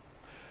time.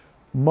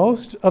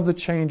 Most of the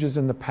changes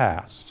in the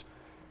past,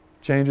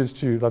 changes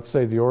to, let's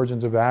say, the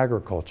origins of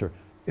agriculture,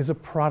 is a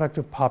product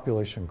of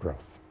population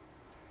growth.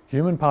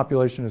 Human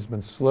population has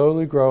been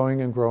slowly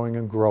growing and growing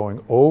and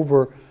growing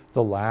over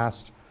the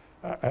last,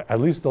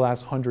 at least the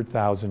last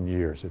 100,000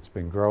 years. It's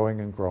been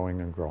growing and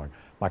growing and growing.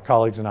 My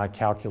colleagues and I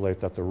calculate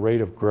that the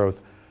rate of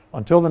growth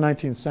until the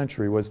 19th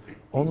century was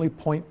only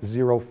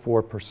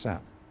 0.04%.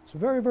 So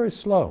very, very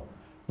slow.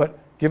 But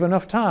give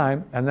enough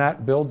time, and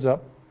that builds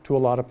up to a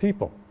lot of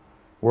people.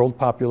 World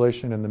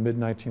population in the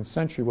mid-19th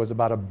century was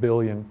about 1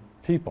 billion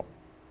people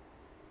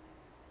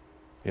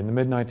in the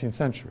mid-19th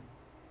century.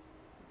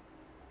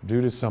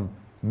 Due to some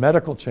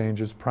medical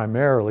changes,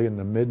 primarily in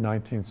the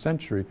mid-19th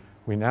century,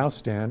 we now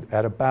stand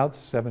at about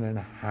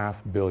 7.5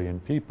 billion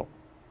people.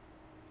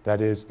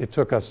 That is, it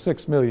took us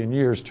 6 million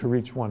years to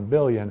reach 1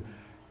 billion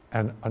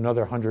and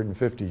another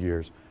 150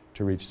 years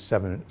to reach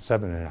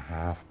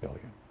 7.5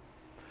 billion.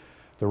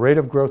 The rate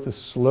of growth has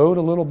slowed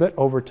a little bit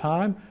over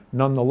time.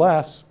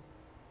 Nonetheless,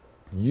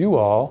 you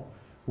all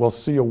will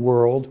see a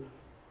world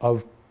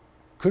of,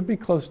 could be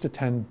close to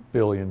 10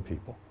 billion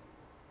people.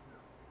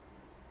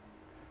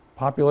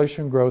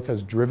 Population growth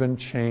has driven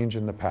change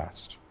in the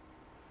past.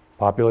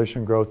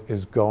 Population growth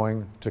is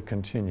going to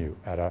continue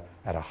at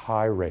a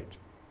high rate.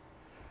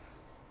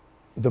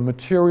 The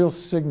material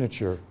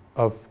signature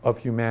of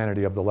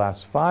humanity of the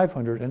last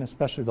 500 and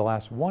especially the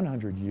last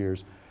 100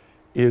 years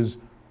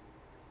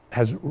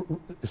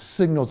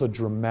signals a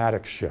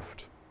dramatic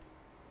shift.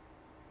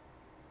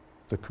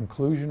 The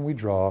conclusion we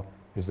draw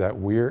is that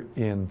we're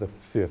in the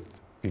fifth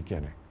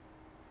beginning.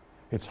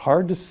 It's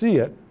hard to see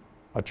it,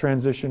 a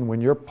transition, when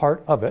you're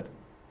part of it,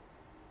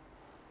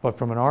 but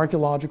from an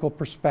archaeological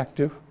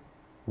perspective,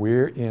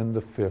 we're in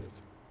the fifth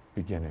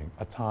beginning,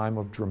 a time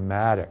of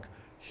dramatic,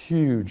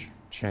 huge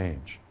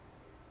change.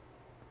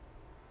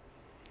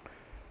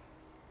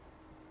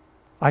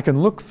 I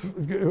can look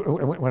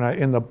when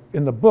in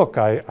the book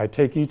I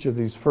take each of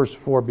these first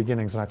 4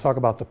 beginnings and I talk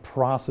about the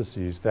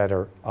processes that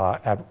are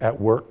at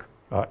work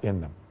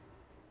in them.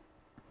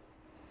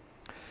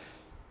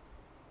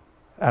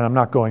 And I'm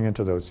not going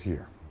into those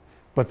here.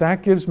 But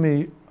that gives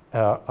me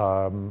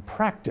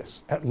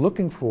practice at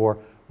looking for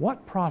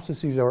what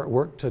processes are at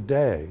work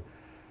today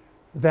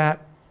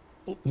that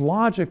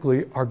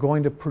logically are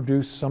going to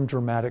produce some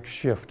dramatic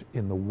shift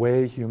in the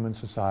way human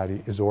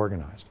society is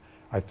organized.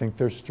 I think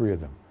there's 3 of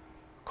them.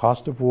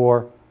 Cost of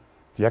war,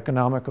 the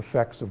economic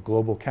effects of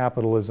global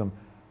capitalism,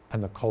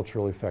 and the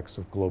cultural effects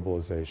of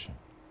globalization.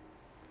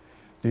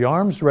 The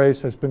arms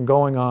race has been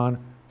going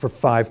on for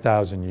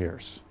 5,000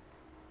 years.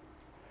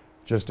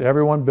 Just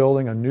everyone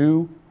building a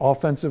new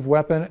offensive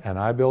weapon, and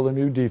I build a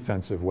new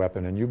defensive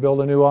weapon, and you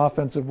build a new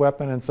offensive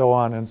weapon, and so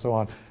on and so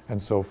on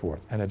and so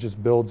forth. And it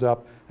just builds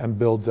up and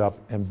builds up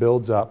and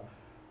builds up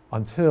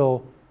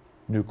until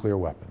nuclear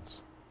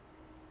weapons.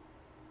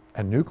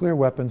 And nuclear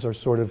weapons are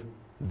sort of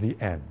the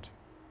end.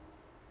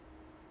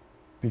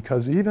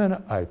 Because even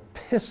a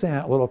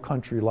pissant little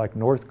country like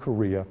North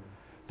Korea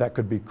that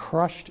could be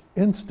crushed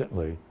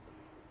instantly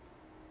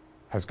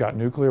has got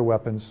nuclear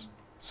weapons,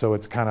 so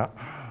it's kind of,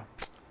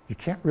 you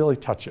can't really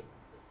touch it.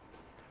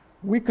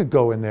 We could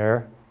go in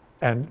there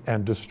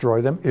and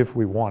destroy them if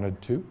we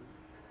wanted to,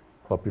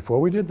 but before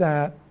we did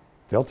that,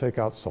 they'll take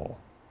out Seoul.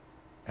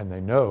 And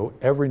they know,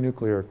 every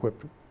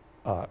nuclear-equipped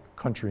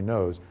country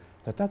knows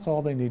that that's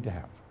all they need to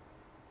have.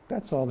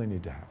 That's all they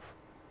need to have.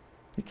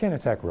 You can't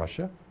attack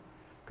Russia,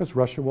 because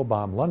Russia will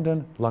bomb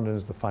London. London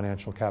is the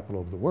financial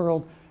capital of the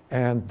world,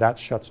 and that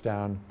shuts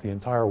down the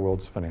entire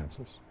world's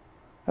finances.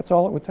 That's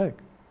all it would take.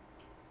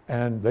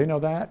 And they know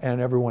that, and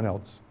everyone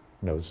else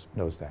knows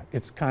that.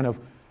 It's kind of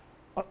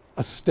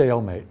a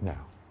stalemate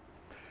now.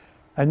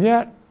 And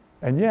yet,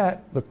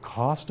 the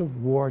cost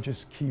of war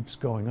just keeps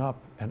going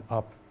up and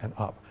up and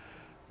up.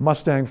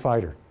 Mustang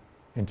fighter,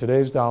 in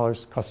today's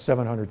dollars, costs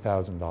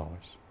 $700,000.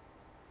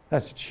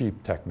 That's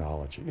cheap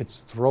technology.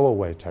 It's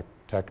throwaway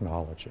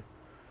technology.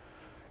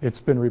 It's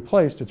been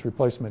replaced, its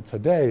replacement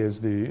today is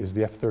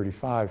the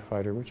F-35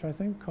 fighter, which I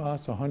think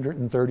costs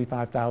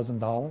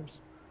 $135,000,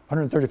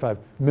 $135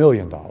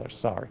 million,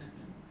 sorry.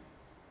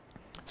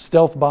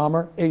 Stealth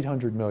bomber,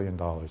 $800 million.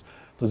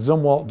 The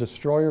Zumwalt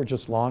destroyer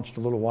just launched a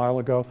little while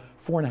ago,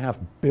 $4.5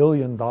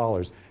 billion.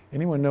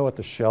 Anyone know what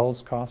the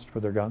shells cost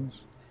for their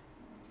guns?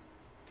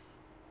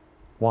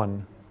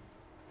 One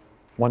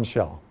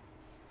shell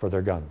for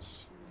their guns.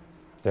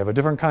 They have a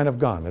different kind of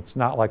gun. It's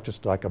not like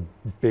just like a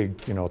big,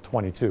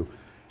 22.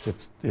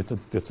 It's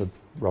a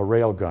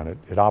rail gun.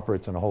 It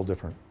operates in a whole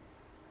different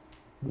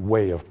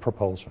way of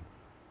propulsion.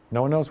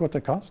 No one knows what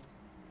they cost?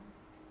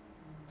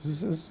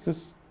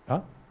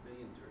 Huh?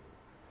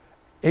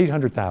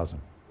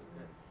 800,000.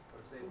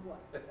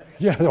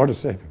 Yeah, or the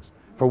savings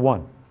for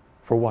one.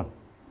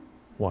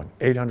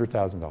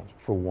 $800,000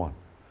 for one.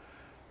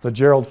 The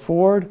Gerald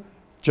Ford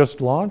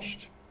just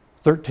launched,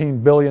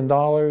 $13 billion.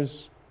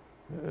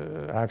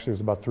 Actually, it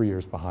was about 3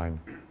 years behind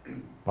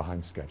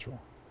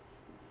schedule.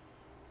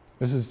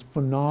 This is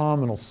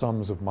phenomenal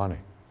sums of money.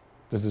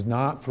 This is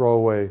not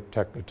throwaway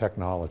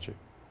technology.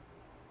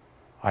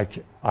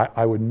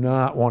 I would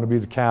not want to be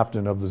the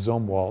captain of the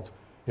Zumwalt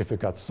if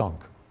it got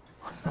sunk.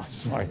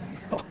 It's like,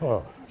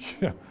 oh,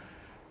 yeah.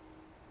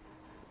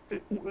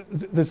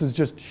 This is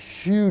just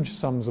huge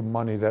sums of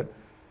money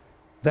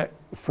that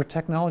for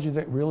technology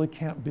that really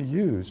can't be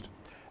used.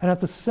 And at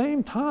the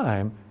same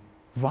time,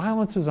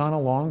 violence is on a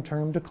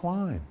long-term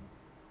decline.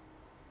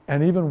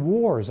 And even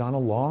war is on a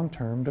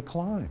long-term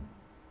decline.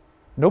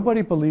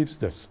 Nobody believes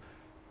this.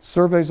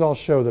 Surveys all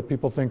show that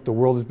people think the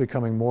world is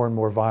becoming more and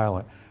more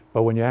violent.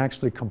 But when you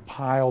actually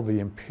compile the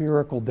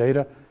empirical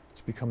data,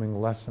 it's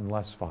becoming less and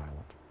less violent.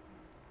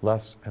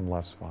 Less and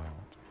less violent.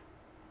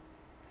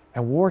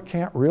 And war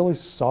can't really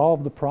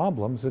solve the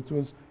problems it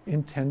was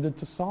intended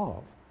to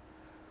solve.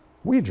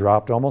 We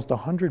dropped almost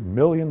 $100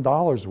 million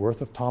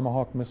worth of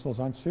Tomahawk missiles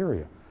on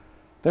Syria.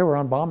 They were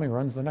on bombing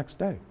runs the next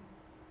day.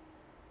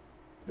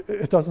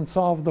 It doesn't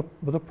solve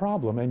the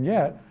problem, and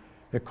yet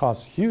it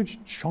costs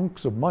huge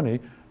chunks of money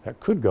that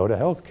could go to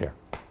healthcare.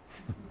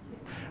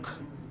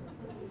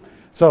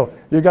 So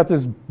you got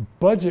this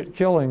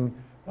budget-killing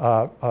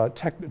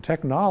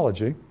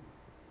technology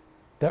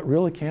that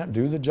really can't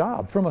do the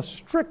job from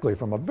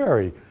a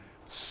very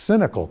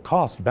cynical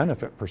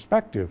cost-benefit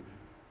perspective.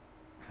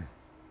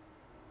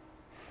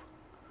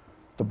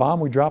 The bomb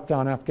we dropped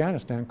on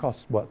Afghanistan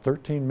costs, what,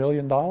 $13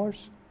 million?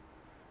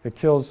 It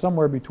kills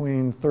somewhere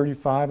between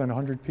 35 and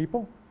 100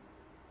 people.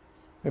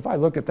 If I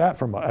look at that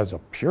as a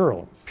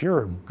pure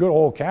good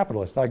old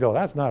capitalist, I go,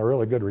 that's not a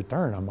really good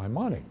return on my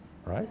money,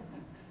 right?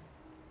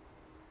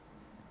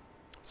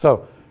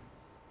 So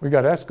we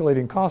got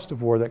escalating cost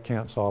of war that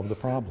can't solve the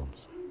problems.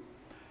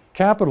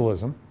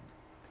 Capitalism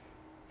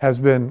has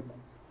been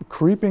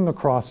creeping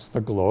across the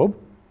globe,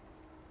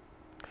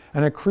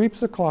 and it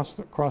creeps across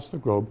the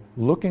globe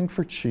looking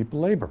for cheap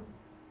labor.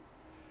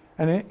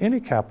 And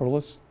any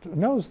capitalist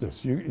knows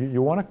this.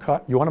 You want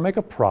to make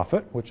a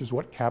profit, which is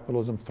what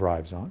capitalism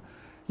thrives on.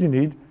 You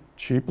need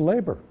cheap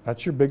labor.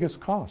 That's your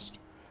biggest cost.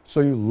 So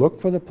you look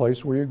for the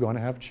place where you're going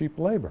to have cheap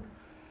labor.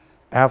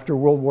 After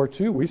World War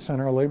II, we sent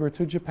our labor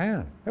to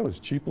Japan. There was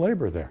cheap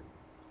labor there.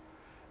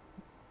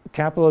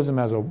 Capitalism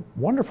has a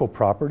wonderful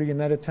property in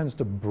that it tends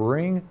to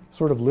bring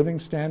sort of living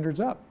standards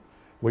up,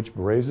 which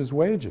raises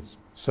wages.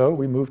 So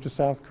we moved to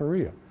South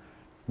Korea.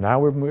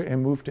 Now we've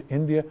moved to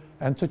India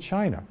and to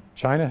China.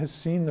 China has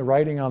seen the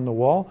writing on the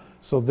wall,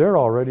 so they're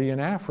already in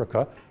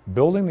Africa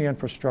building the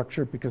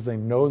infrastructure because they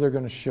know they're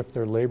going to shift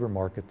their labor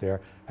market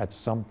there at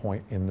some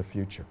point in the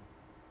future.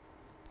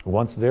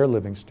 Once their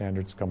living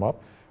standards come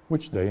up,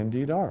 which they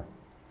indeed are.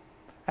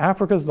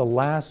 Africa is the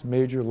last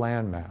major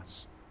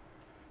landmass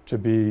to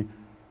be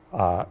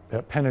fully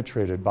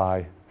penetrated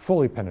by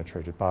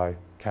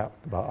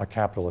a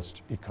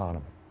capitalist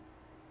economy.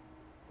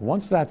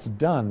 Once that's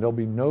done, there'll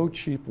be no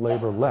cheap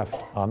labor left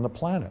on the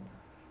planet.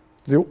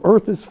 The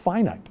Earth is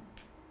finite.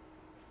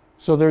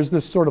 So there's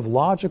this sort of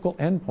logical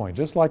endpoint,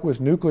 just like with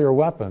nuclear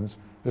weapons,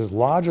 there's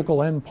logical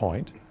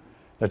endpoint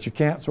that you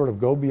can't sort of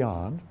go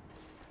beyond.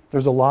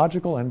 There's a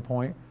logical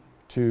endpoint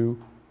to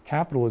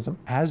capitalism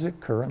as it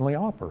currently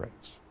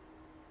operates.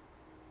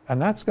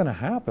 And that's going to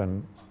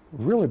happen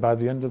really by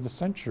the end of the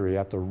century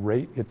at the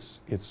rate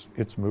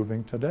it's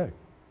moving today.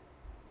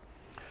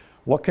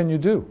 What can you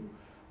do?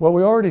 Well,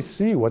 we already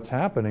see what's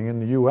happening in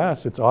the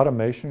US. It's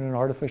automation and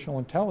artificial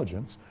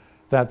intelligence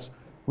that's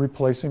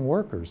replacing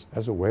workers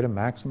as a way to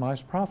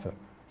maximize profit.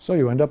 So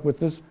you end up with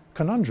this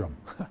conundrum.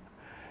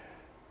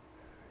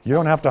 You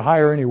don't have to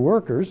hire any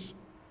workers,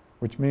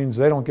 which means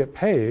they don't get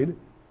paid,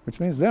 which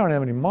means they don't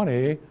have any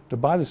money to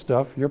buy the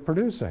stuff you're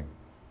producing.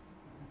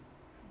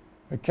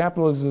 And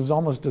capitalism is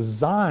almost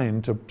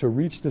designed to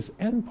reach this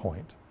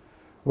endpoint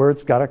where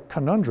it's got a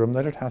conundrum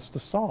that it has to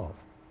solve.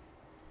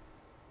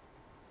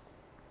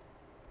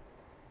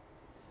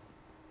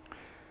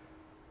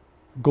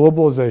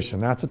 Globalization,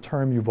 that's a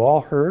term you've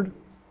all heard.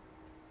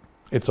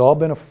 It's all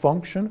been a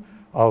function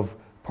of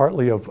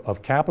partly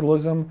of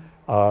capitalism,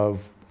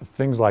 of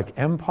things like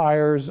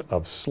empires,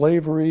 of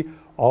slavery,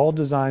 all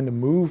designed to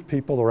move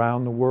people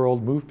around the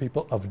world, move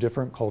people of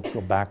different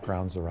cultural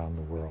backgrounds around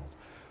the world.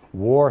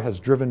 War has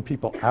driven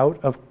people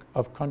out of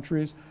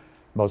countries.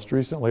 Most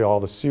recently, all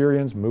the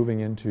Syrians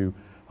moving into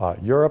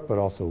Europe, but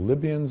also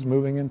Libyans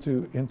moving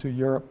into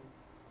Europe,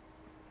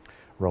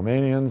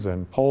 Romanians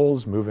and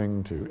Poles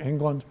moving to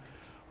England.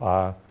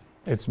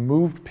 It's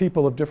moved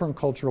people of different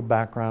cultural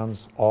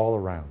backgrounds all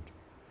around.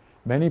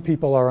 Many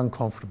people are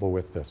uncomfortable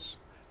with this.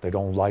 They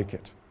don't like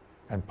it.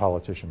 And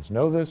politicians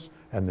know this,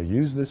 and they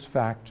use this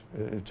fact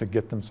to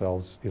get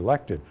themselves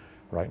elected.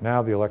 Right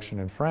now, the election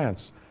in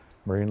France,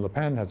 Marine Le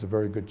Pen has a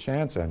very good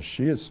chance, and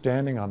she is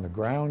standing on the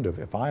ground of,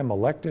 if I am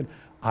elected,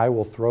 I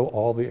will throw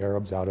all the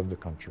Arabs out of the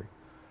country.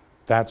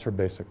 That's her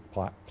basic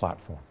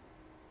platform.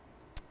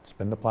 It's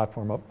been the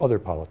platform of other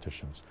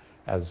politicians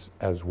as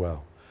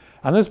well.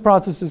 And this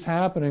process is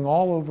happening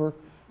all over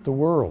the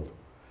world.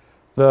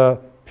 The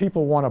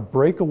people want to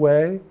break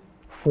away,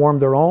 form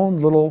their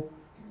own little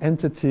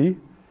entity,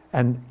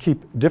 and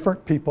keep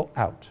different people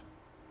out.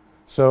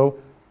 So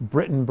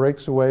Britain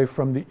breaks away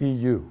from the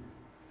EU.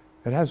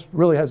 It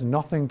really has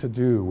nothing to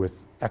do with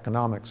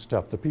economic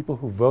stuff. The people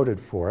who voted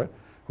for it,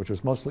 which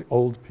was mostly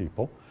old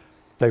people,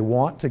 they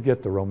want to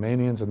get the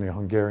Romanians and the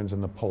Hungarians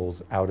and the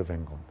Poles out of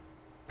England.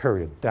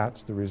 Period.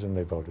 That's the reason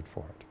they voted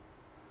for it.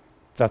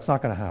 That's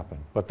not going to happen,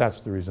 but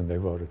that's the reason they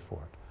voted for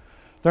it.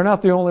 They're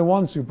not the only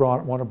ones who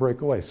want to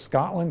break away.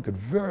 Scotland could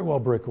very well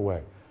break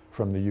away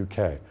from the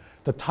UK.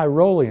 The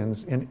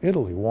Tyroleans in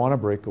Italy want to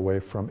break away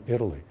from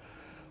Italy.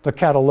 The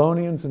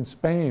Catalonians in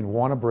Spain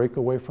want to break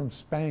away from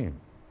Spain.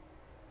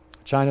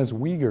 China's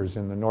Uyghurs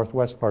in the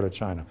northwest part of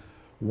China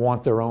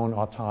want their own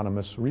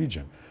autonomous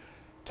region.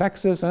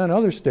 Texas and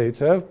other states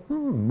have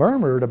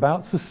murmured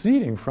about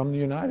seceding from the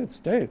United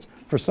States.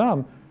 For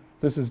some,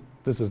 this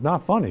is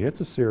not funny. It's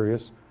a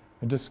serious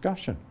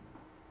discussion.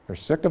 They're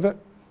sick of it.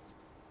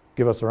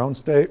 Give us our own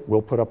state,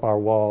 we'll put up our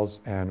walls,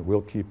 and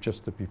we'll keep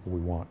just the people we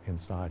want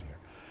inside here.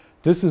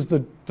 This is the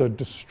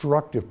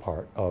destructive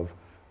part of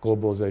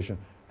globalization,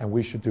 and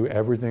we should do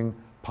everything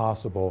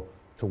possible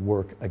to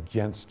work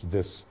against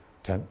this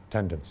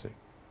tendency.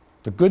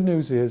 The good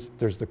news is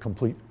there's the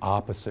complete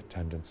opposite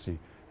tendency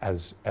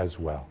as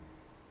well.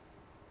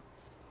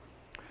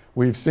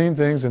 We've seen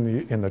things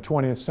in the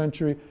 20th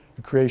century,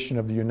 the creation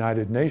of the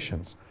United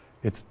Nations.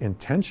 Its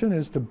intention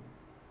is to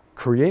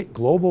create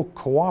global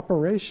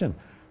cooperation,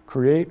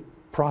 create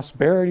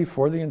prosperity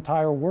for the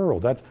entire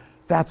world.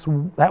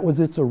 That was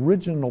its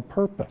original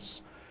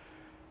purpose.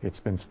 It's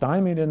been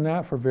stymied in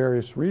that for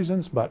various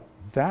reasons, but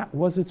that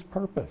was its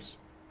purpose.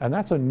 And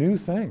that's a new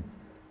thing.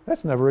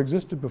 That's never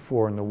existed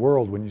before in the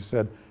world when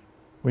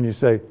you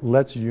say,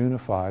 let's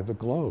unify the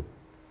globe.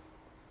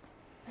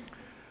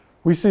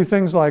 We see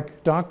things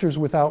like Doctors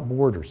Without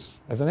Borders.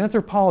 As an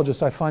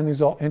anthropologist, I find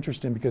these all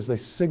interesting because they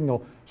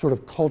signal sort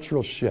of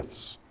cultural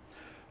shifts.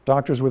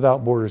 Doctors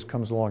Without Borders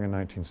comes along in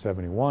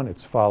 1971.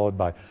 It's followed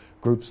by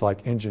groups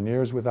like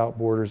Engineers Without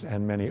Borders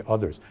and many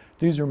others.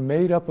 These are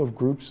made up of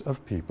groups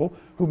of people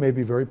who may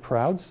be very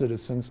proud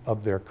citizens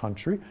of their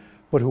country,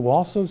 but who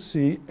also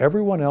see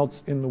everyone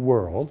else in the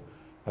world,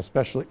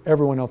 especially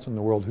everyone else in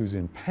the world who's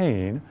in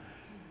pain,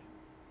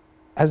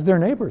 as their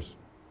neighbors,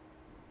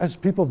 as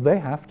people they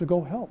have to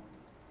go help.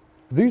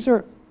 These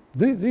are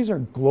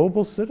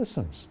global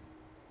citizens.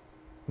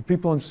 The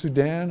people in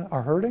Sudan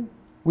are hurting.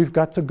 We've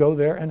got to go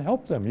there and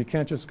help them. You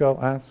can't just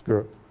go, screw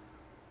it.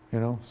 You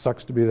know,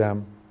 sucks to be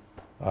them.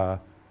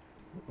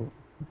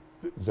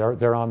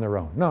 They're on their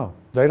own. No,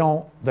 they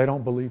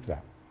don't believe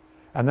that.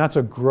 And that's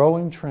a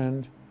growing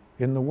trend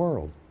in the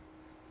world.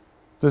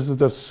 This is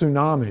the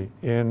tsunami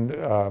in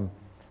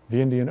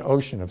the Indian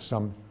Ocean of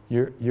some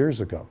years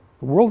ago.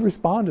 The world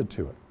responded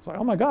to it. It's like,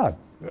 oh my God,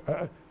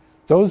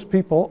 those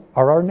people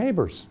are our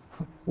neighbors.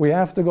 We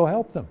have to go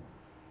help them.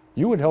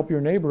 You would help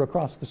your neighbor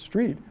across the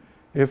street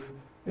if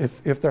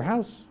their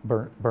house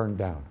burned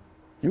down.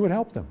 You would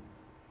help them.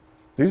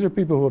 These are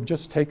people who have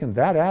just taken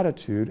that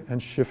attitude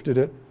and shifted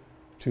it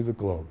to the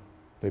globe.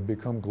 They've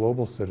become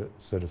global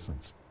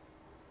citizens.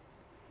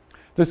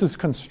 This is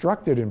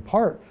constructed in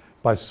part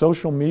by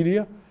social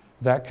media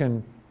that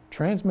can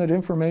transmit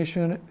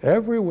information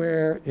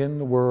everywhere in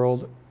the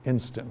world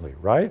instantly,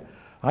 right?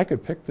 I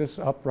could pick this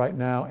up right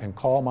now and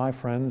call my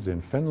friends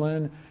in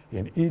Finland,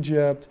 in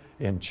Egypt,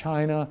 in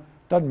China,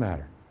 doesn't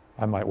matter.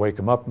 I might wake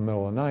them up in the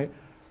middle of the night,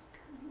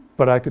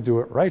 but I could do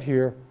it right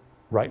here,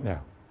 right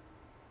now.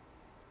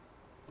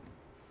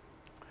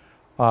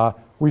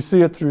 We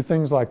see it through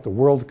things like the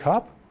World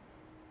Cup.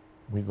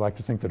 We'd like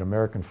to think that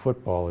American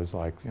football is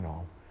like, you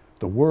know,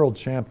 the world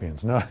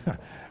champions. No,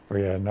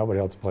 nobody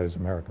else plays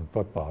American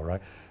football,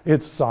 right?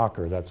 It's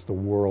soccer, that's the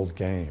world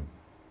game.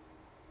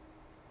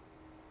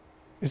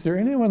 Is there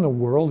anyone in the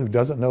world who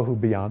doesn't know who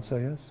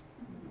Beyonce is?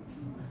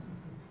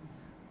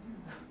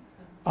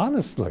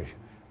 Honestly,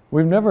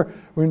 we've never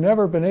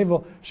been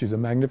able, she's a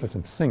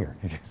magnificent singer,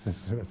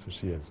 that's what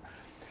she is.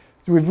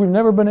 We've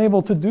never been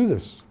able to do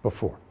this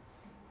before,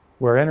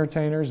 where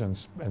entertainers and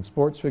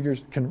sports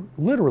figures can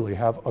literally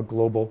have a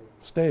global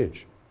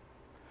stage.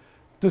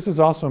 This is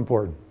also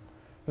important.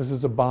 This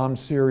is a bombed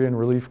Syrian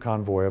relief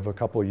convoy of a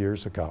couple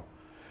years ago.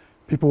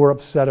 People were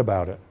upset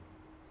about it.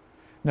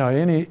 Now,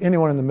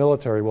 anyone in the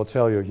military will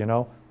tell you, you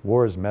know,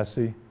 war is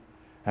messy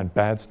and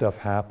bad stuff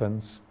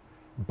happens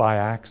by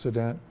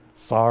accident.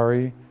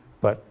 sorry,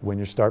 but when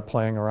you start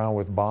playing around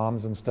with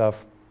bombs and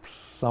stuff,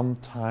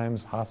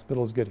 sometimes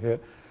hospitals get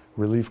hit,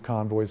 relief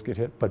convoys get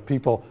hit, but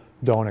people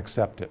don't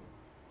accept it.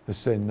 They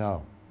say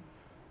no.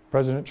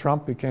 President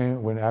Trump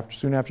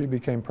soon after he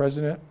became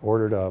president,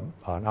 ordered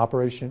an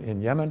operation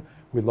in Yemen.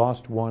 We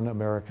lost one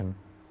American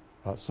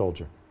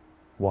soldier.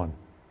 One.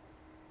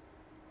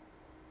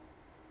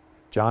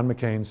 John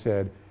McCain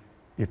said,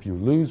 if you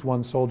lose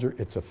one soldier,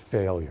 it's a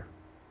failure.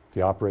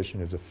 The operation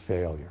is a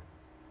failure.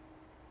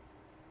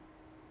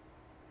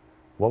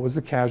 What was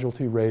the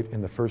casualty rate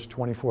in the first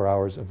 24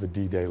 hours of the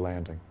D-Day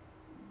landing?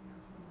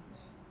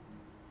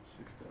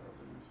 6,000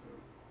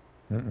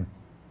 or so.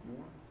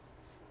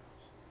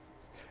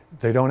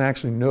 They don't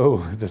actually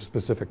know the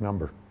specific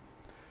number,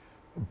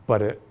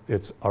 but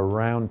it's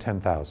around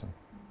 10,000.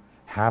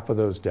 Half of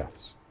those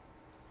deaths.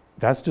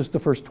 That's just the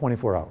first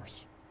 24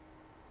 hours.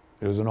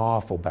 It was an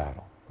awful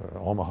battle.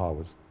 Omaha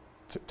was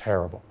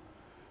terrible.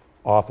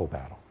 Awful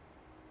battle.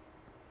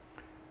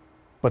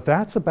 But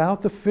that's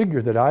about the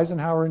figure that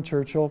Eisenhower and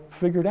Churchill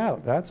figured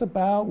out. That's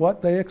about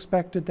what they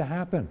expected to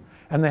happen.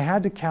 And they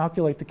had to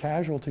calculate the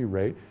casualty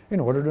rate in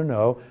order to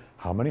know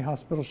how many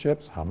hospital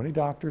ships, how many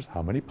doctors,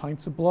 how many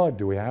pints of blood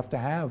do we have to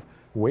have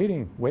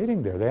waiting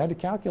there. They had to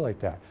calculate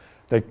that.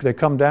 They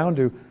come down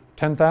to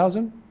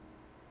 10,000.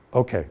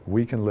 Okay,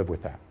 we can live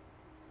with that.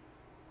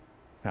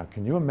 Now,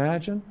 can you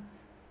imagine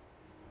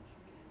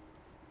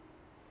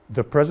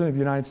the President of the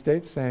United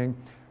States saying,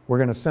 we're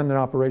going to send an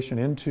operation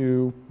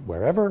into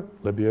wherever,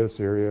 Libya,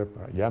 Syria,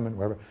 Yemen,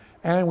 wherever,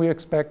 and we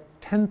expect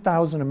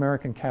 10,000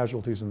 American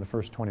casualties in the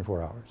first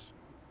 24 hours.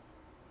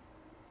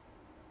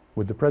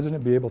 Would the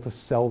President be able to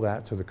sell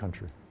that to the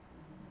country?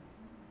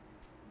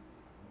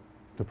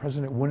 The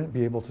President wouldn't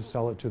be able to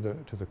sell it to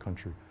the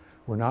country.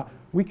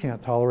 We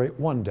can't tolerate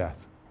one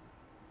death.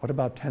 What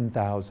about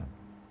 10,000?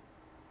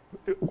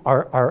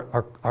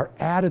 Our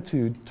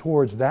attitude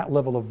towards that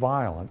level of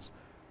violence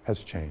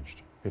has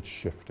changed. It's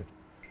shifted.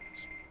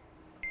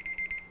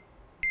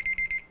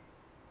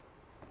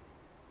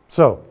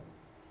 So,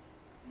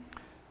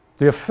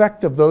 the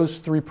effect of those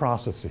three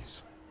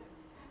processes.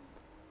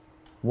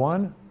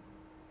 One,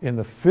 in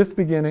the fifth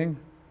beginning,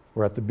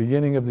 we're at the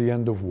beginning of the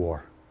end of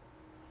war.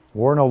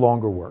 War no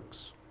longer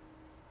works,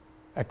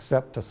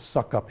 except to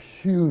suck up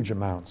huge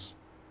amounts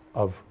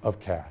of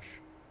cash.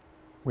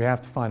 We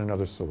have to find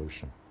another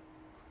solution.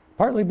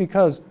 Partly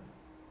because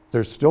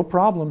there's still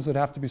problems that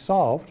have to be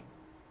solved.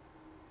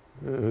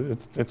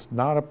 It's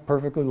not a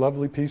perfectly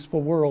lovely,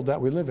 peaceful world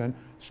that we live in.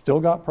 Still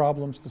got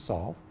problems to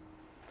solve.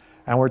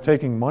 And we're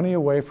taking money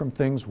away from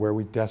things where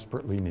we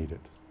desperately need it.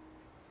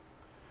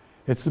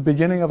 It's the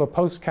beginning of a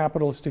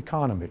post-capitalist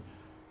economy.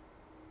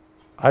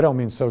 I don't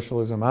mean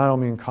socialism, I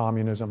don't mean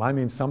communism, I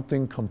mean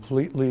something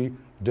completely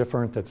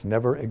different that's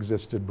never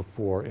existed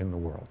before in the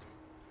world.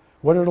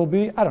 What it'll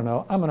be, I don't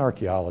know. I'm an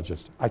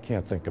archaeologist. I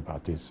can't think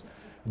about these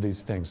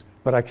things.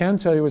 But I can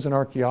tell you as an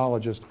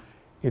archaeologist,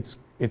 it's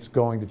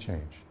going to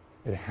change.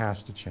 It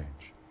has to change.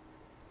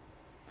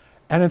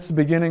 And it's the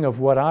beginning of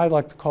what I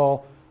like to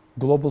call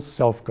global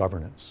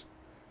self-governance,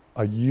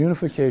 a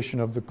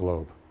unification of the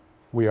globe.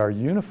 We are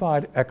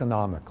unified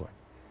economically.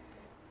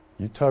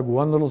 You tug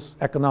one little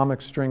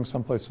economic string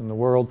someplace in the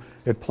world,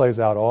 it plays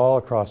out all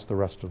across the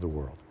rest of the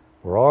world.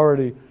 We're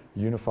already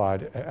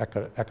unified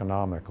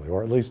economically,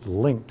 or at least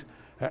linked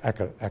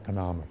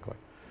economically.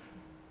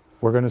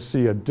 We're going to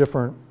see a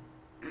different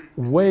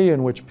way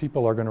in which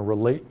people are going to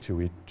relate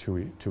to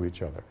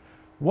each other.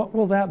 What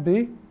will that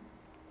be?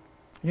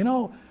 You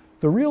know,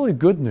 the really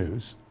good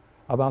news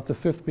about the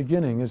fifth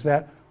beginning is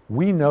that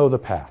we know the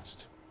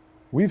past.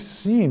 We've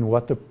seen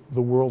what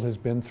the world has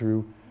been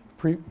through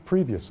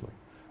previously.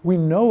 We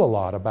know a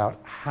lot about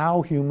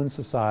how human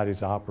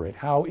societies operate,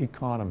 how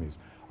economies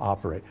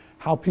operate,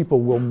 how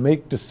people will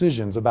make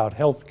decisions about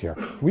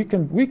healthcare. We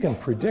can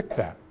predict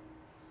that.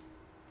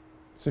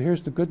 So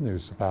here's the good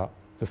news about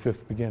the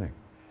fifth beginning.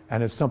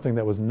 And it's something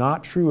that was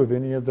not true of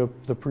any of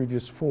the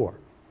previous four.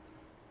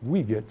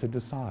 We get to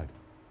decide.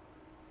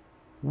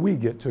 We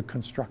get to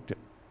construct it.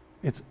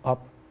 It's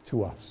up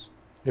to us.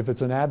 If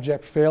it's an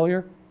abject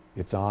failure,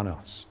 it's on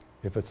us.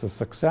 If it's a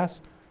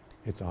success,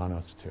 it's on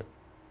us too.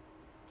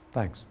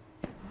 Thanks.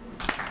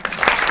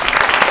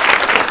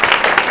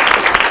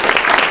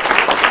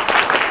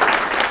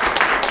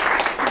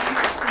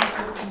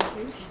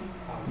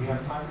 We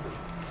have time for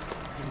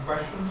any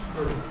questions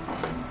for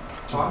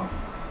Tom?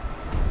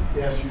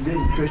 Yes, you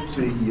didn't put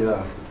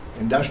the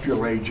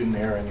industrial age in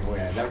there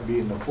anywhere. That would be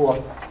in the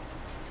fourth.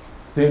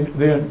 The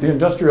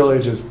industrial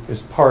age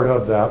is part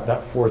of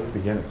that fourth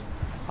beginning.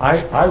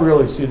 I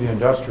really see the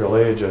industrial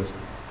age as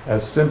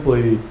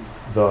simply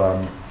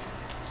the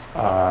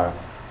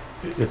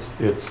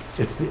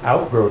it's the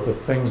outgrowth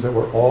of things that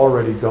were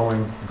already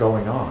going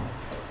on.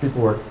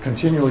 People were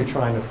continually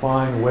trying to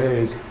find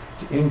ways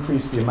to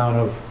increase the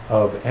amount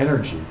of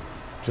energy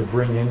to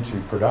bring into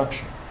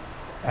production.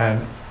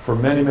 And for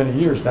many, many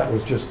years, that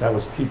was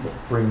people.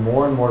 Bring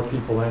more and more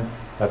people in.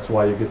 That's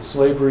why you get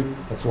slavery.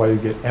 That's why you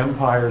get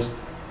empires.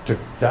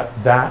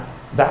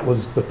 That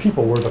was the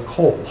people were the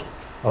coal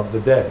of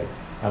the day.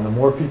 And the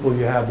more people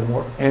you had, the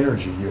more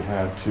energy you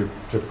had to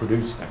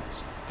produce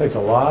things. It takes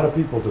a lot of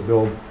people to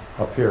build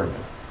a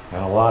pyramid,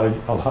 and a lot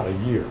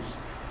of years.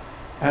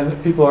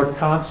 And people are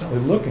constantly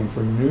looking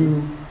for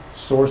new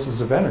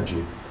sources of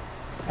energy.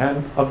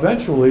 And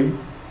eventually,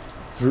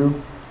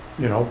 through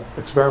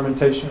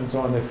experimentation and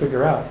so on, they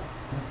figure out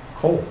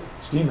coal,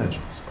 steam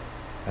engines.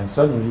 And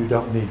suddenly you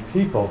don't need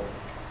people,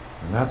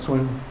 and that's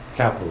when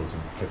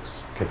capitalism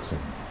kicks in.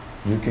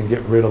 You can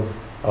get rid of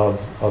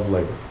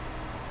labor.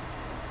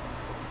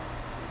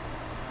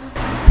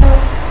 So,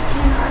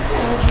 can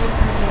archaeology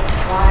predict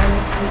why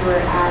we were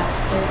at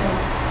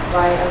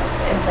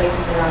in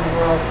places around the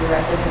world we were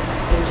at different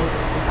stages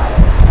of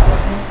societal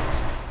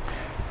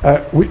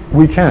development?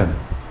 We can,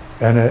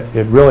 and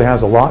it really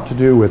has a lot to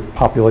do with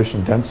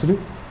population density. It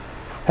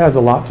has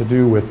a lot to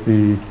do with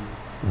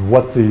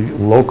what the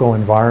local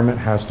environment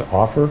has to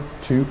offer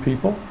to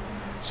people.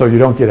 So you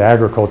don't get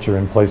agriculture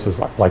in places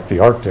like the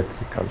Arctic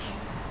because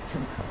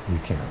you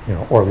can't,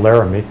 or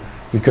Laramie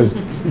because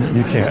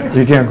you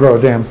can't grow a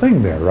damn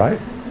thing there, right?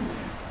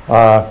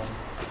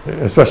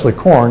 Especially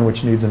corn,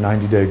 which needs a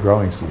 90-day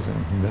growing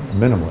season,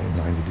 minimally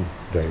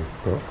 90-day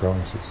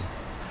growing season.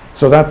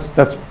 So that's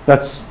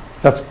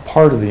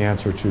part of the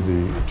answer to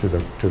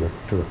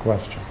the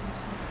question.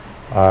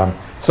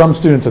 Some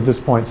students at this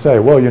point say,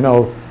 well,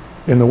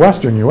 in the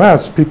Western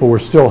U.S., people were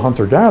still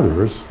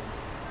hunter-gatherers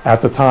at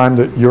the time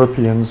that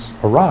Europeans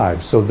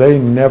arrived, so they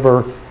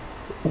never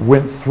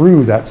went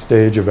through that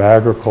stage of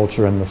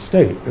agriculture in the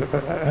state.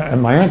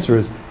 And my answer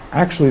is,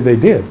 actually they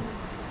did,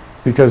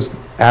 because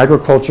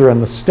agriculture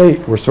and the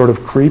state were sort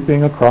of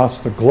creeping across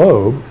the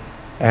globe,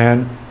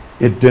 and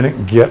it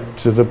didn't get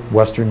to the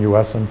Western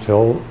U.S.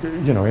 until,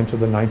 into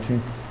the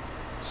 19th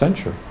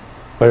century.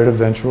 But it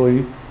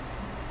eventually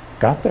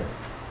got there.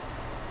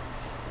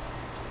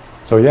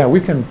 So yeah,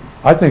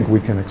 I think we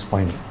can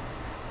explain it.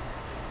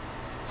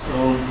 So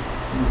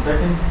in the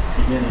second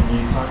beginning,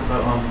 you talk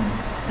about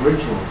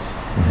rituals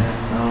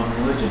and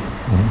religion.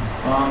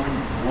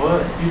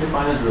 What do you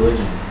define as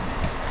religion?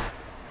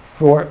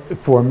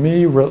 For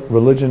me,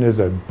 religion is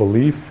a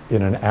belief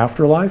in an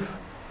afterlife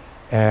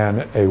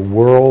and a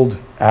world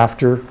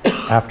after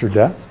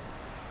death.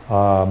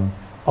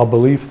 A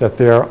belief that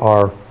there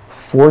are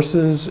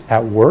forces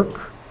at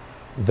work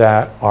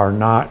that are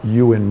not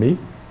you and me,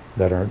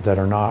 that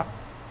are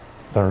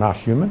not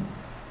human.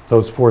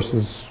 Those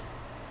forces,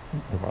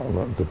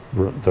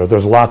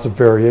 there's lots of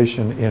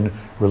variation in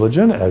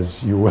religion,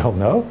 as you well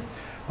know.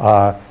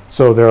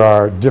 So there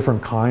are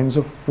different kinds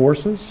of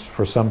forces.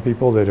 For some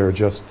people, they are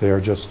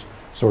just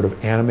sort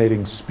of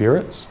animating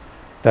spirits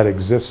that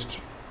exist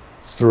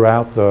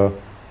throughout the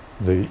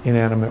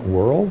inanimate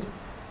world.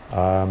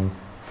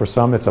 For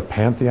some, it's a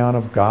pantheon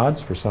of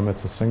gods. For some,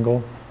 it's a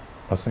single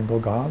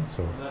god.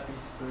 So would that be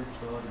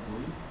spirituality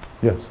belief?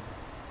 yes.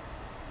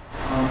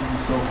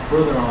 So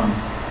further on,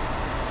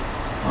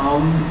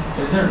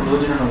 isn't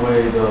religion in a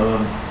way the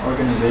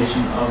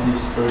organization of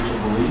these spiritual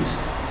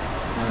beliefs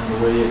and the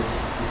way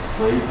it's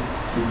displayed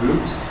to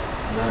groups?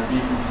 Would that be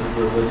considered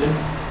religion?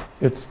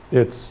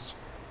 It's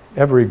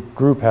every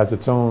group has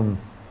its own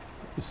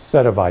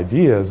set of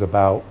ideas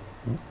about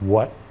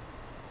what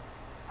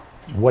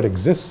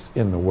exists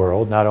in the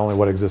world, not only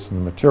what exists in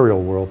the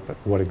material world, but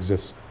what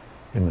exists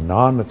in the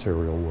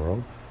non-material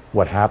world,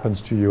 what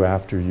happens to you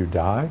after you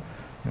die.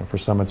 For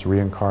some it's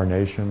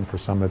reincarnation, for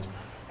some it's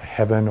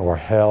heaven or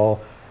hell,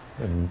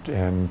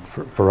 and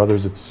for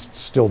others it's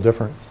still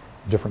different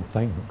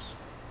things.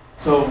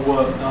 So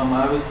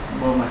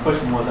my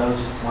question was, I was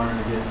just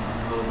wanting to get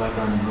a little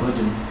background in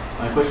religion.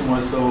 My question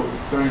was, so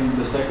during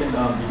the second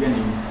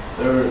beginning,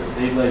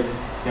 they like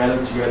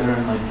gathered together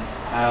and like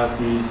have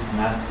these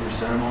masses or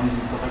ceremonies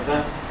and stuff like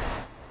that?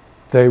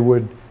 They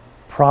would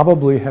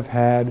probably have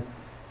had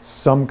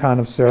some kind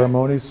of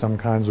ceremonies, some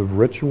kinds of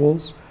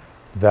rituals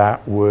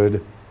that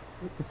would,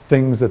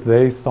 things that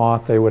they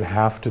thought they would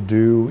have to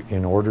do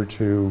in order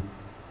to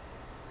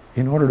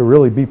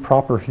really be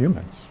proper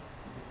humans.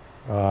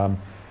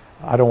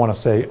 I don't want to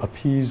say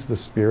appease the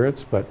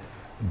spirits, but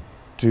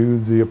do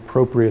the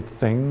appropriate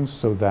things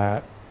so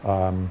that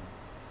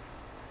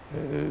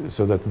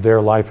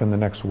their life in the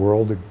next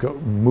world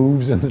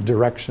moves in the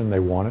direction they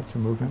want it to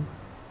move in.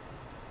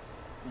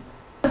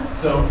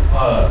 So,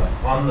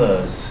 on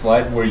the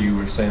slide where you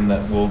were saying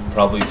that we'll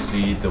probably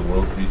see the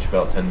world reach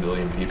about 10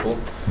 billion people,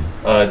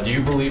 do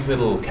you believe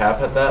it'll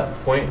cap at that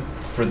point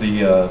for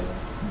the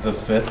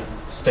fifth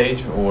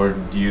stage, or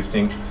do you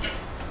think,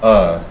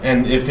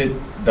 and if it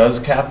does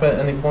cap at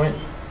any point,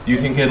 do you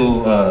think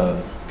it'll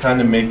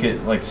kind of make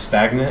it like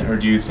stagnant, or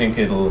do you think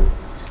it'll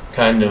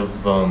kind of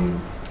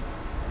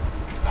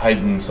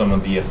heighten some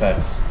of the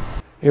effects?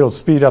 It'll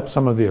speed up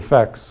some of the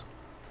effects,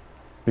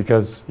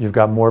 because you've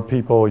got more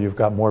people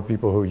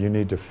who you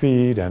need to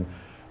feed, and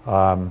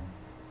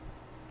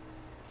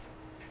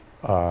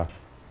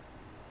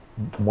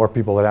more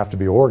people that have to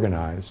be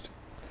organized.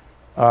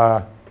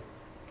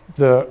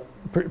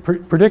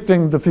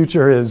 Predicting the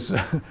future is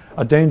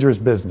a dangerous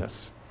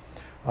business.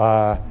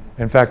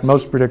 In fact,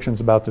 most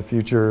predictions about the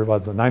future,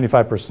 about the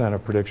 95%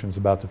 of predictions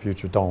about the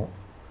future don't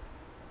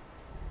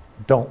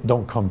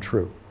don't come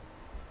true.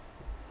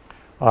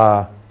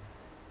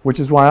 Which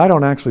is why I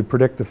don't actually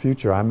predict the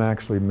future. I'm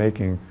actually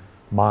making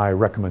my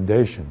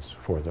recommendations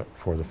for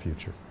the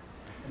future.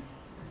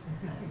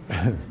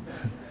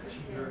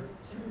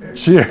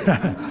 Cheer.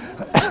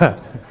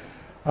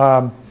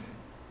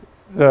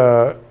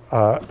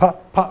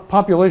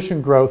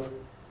 Population growth.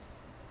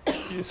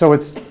 So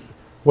it's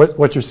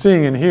what you're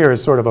seeing in here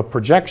is sort of a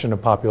projection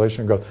of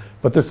population growth,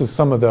 but this is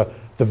some of the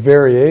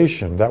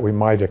variation that we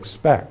might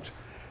expect,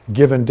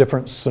 given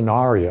different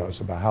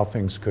scenarios about how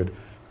things could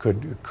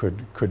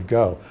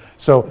go.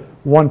 So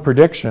one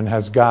prediction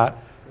has got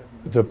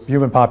the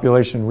human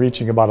population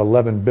reaching about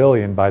 11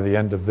 billion by the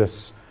end of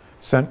this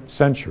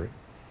century.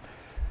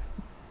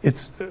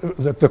 It's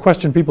the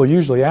question people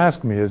usually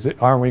ask me is,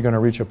 aren't we going to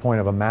reach a point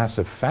of a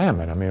massive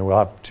famine? I mean, we'll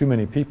have too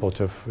many people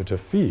to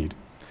feed.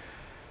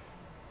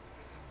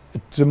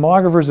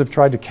 Demographers have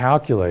tried to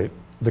calculate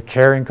the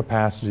carrying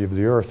capacity of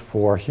the Earth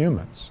for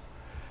humans,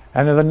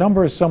 and the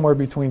number is somewhere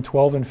between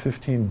 12 and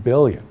 15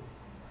 billion.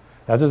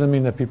 That doesn't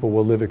mean that people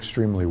will live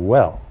extremely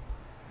well.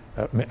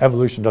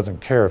 Evolution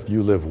doesn't care if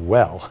you live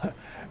well.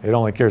 It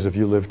only cares if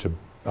you live to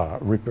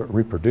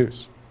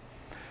reproduce.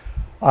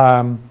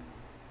 The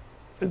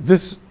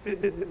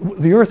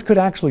Earth could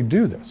actually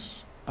do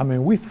this. I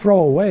mean, we throw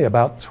away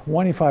about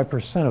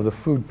 25% of the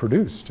food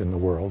produced in the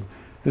world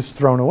is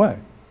thrown away.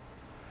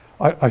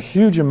 A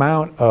huge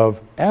amount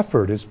of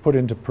effort is put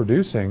into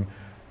producing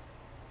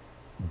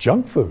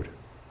junk food.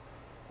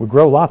 We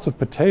grow lots of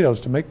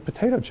potatoes to make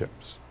potato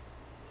chips.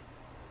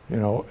 You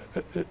know,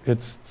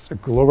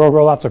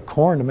 grow lots of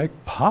corn to make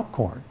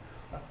popcorn.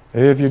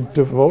 If you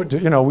devote,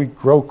 you know, we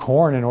grow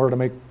corn in order to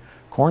make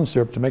corn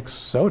syrup to make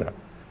soda,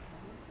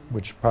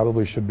 which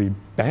probably should be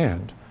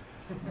banned.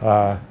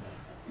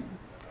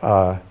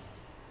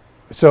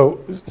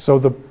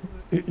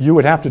 You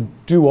would have to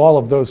do all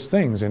of those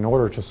things in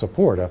order to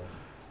support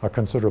a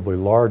considerably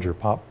larger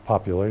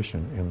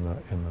population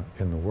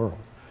in the world.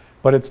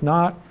 But it's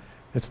not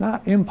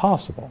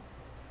impossible.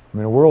 I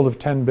mean, a world of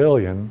 10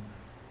 billion,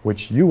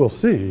 which you will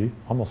see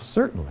almost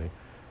certainly,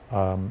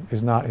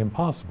 is not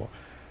impossible.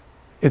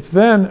 It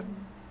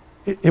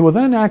will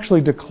then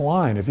actually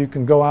decline. If you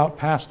can go out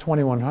past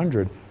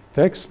 2100,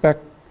 they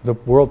expect the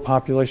world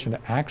population to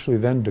actually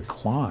then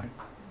decline.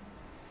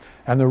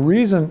 And the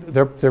reason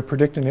they're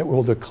predicting it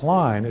will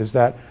decline is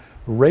that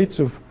rates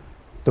of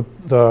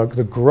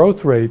the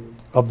growth rate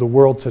of the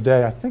world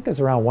today, I think, is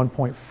around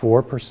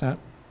 1.4%.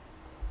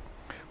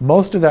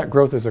 Most of that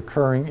growth is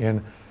occurring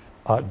in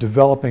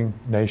developing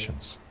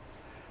nations.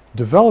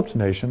 Developed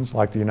nations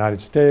like the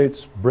United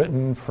States,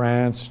 Britain,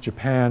 France,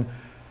 Japan,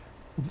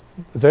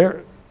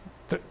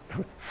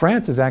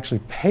 France is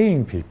actually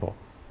paying people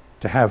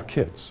to have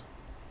kids.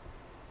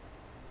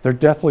 They're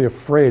deathly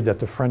afraid that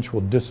the French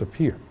will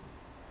disappear.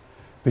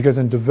 Because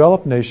in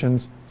developed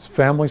nations,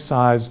 family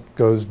size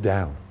goes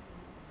down.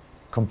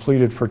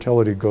 Completed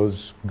fertility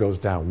goes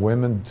down.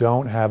 Women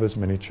don't have as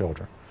many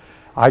children.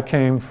 I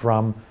came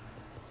from,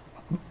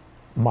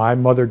 my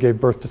mother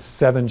gave birth to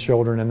 7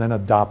 children and then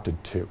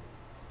adopted 2.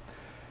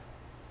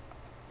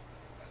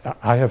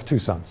 I have 2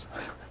 sons.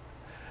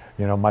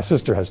 You know, my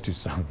sister has 2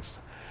 sons.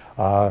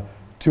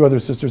 2 other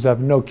sisters have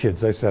no kids.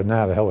 They said,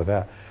 nah, the hell with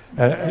that.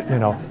 And, you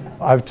know,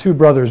 I have 2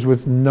 brothers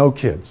with no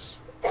kids,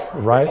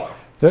 right?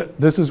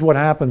 This is what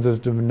happens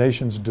as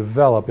nations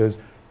develop, is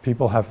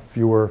people have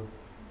fewer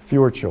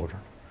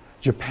children.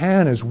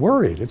 Japan is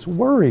worried. It's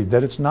worried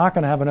that it's not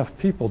going to have enough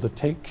people to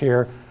take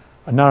care,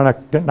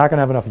 not going to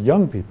have enough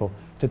young people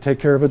to take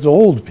care of its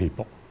old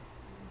people.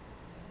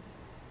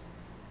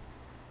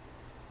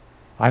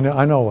 I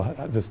know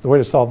the way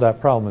to solve that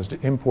problem is to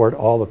import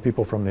all the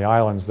people from the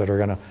islands that are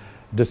going to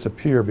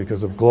disappear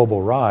because of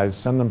global rise,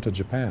 send them to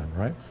Japan,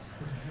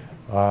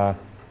 right?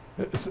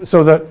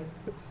 So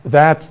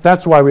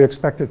that's why we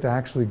expect it to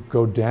actually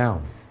go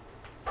down.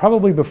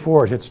 Probably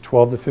before it hits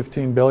 12 to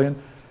 15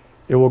 billion,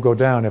 it will go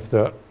down.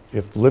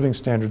 If living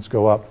standards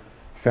go up,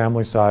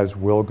 family size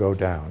will go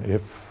down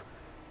if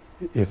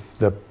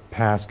the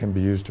past can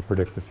be used to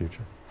predict the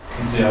future.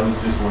 See, I was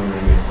just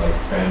wondering if like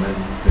famine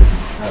could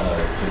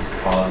just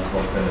cause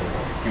like the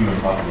human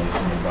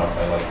population to drop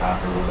by like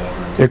half or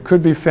whatever. It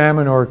could be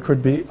famine, or it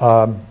could be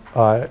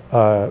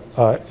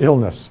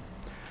illness.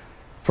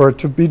 For it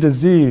to be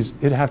disease,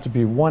 it'd have to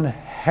be one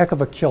heck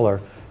of a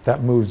killer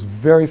that moves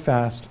very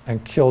fast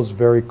and kills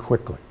very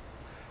quickly.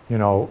 You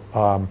know,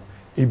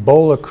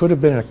 Ebola could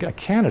have been a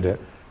candidate,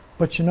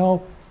 but you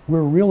know,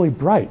 we're really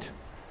bright,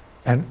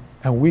 and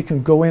we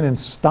can go in and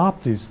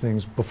stop these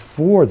things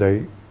before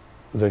they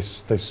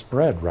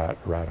spread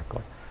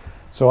radically.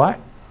 So I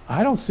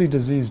don't see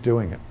disease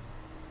doing it.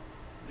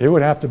 It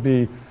would have to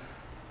be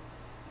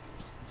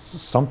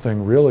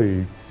something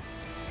really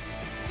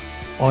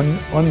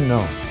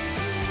unknown.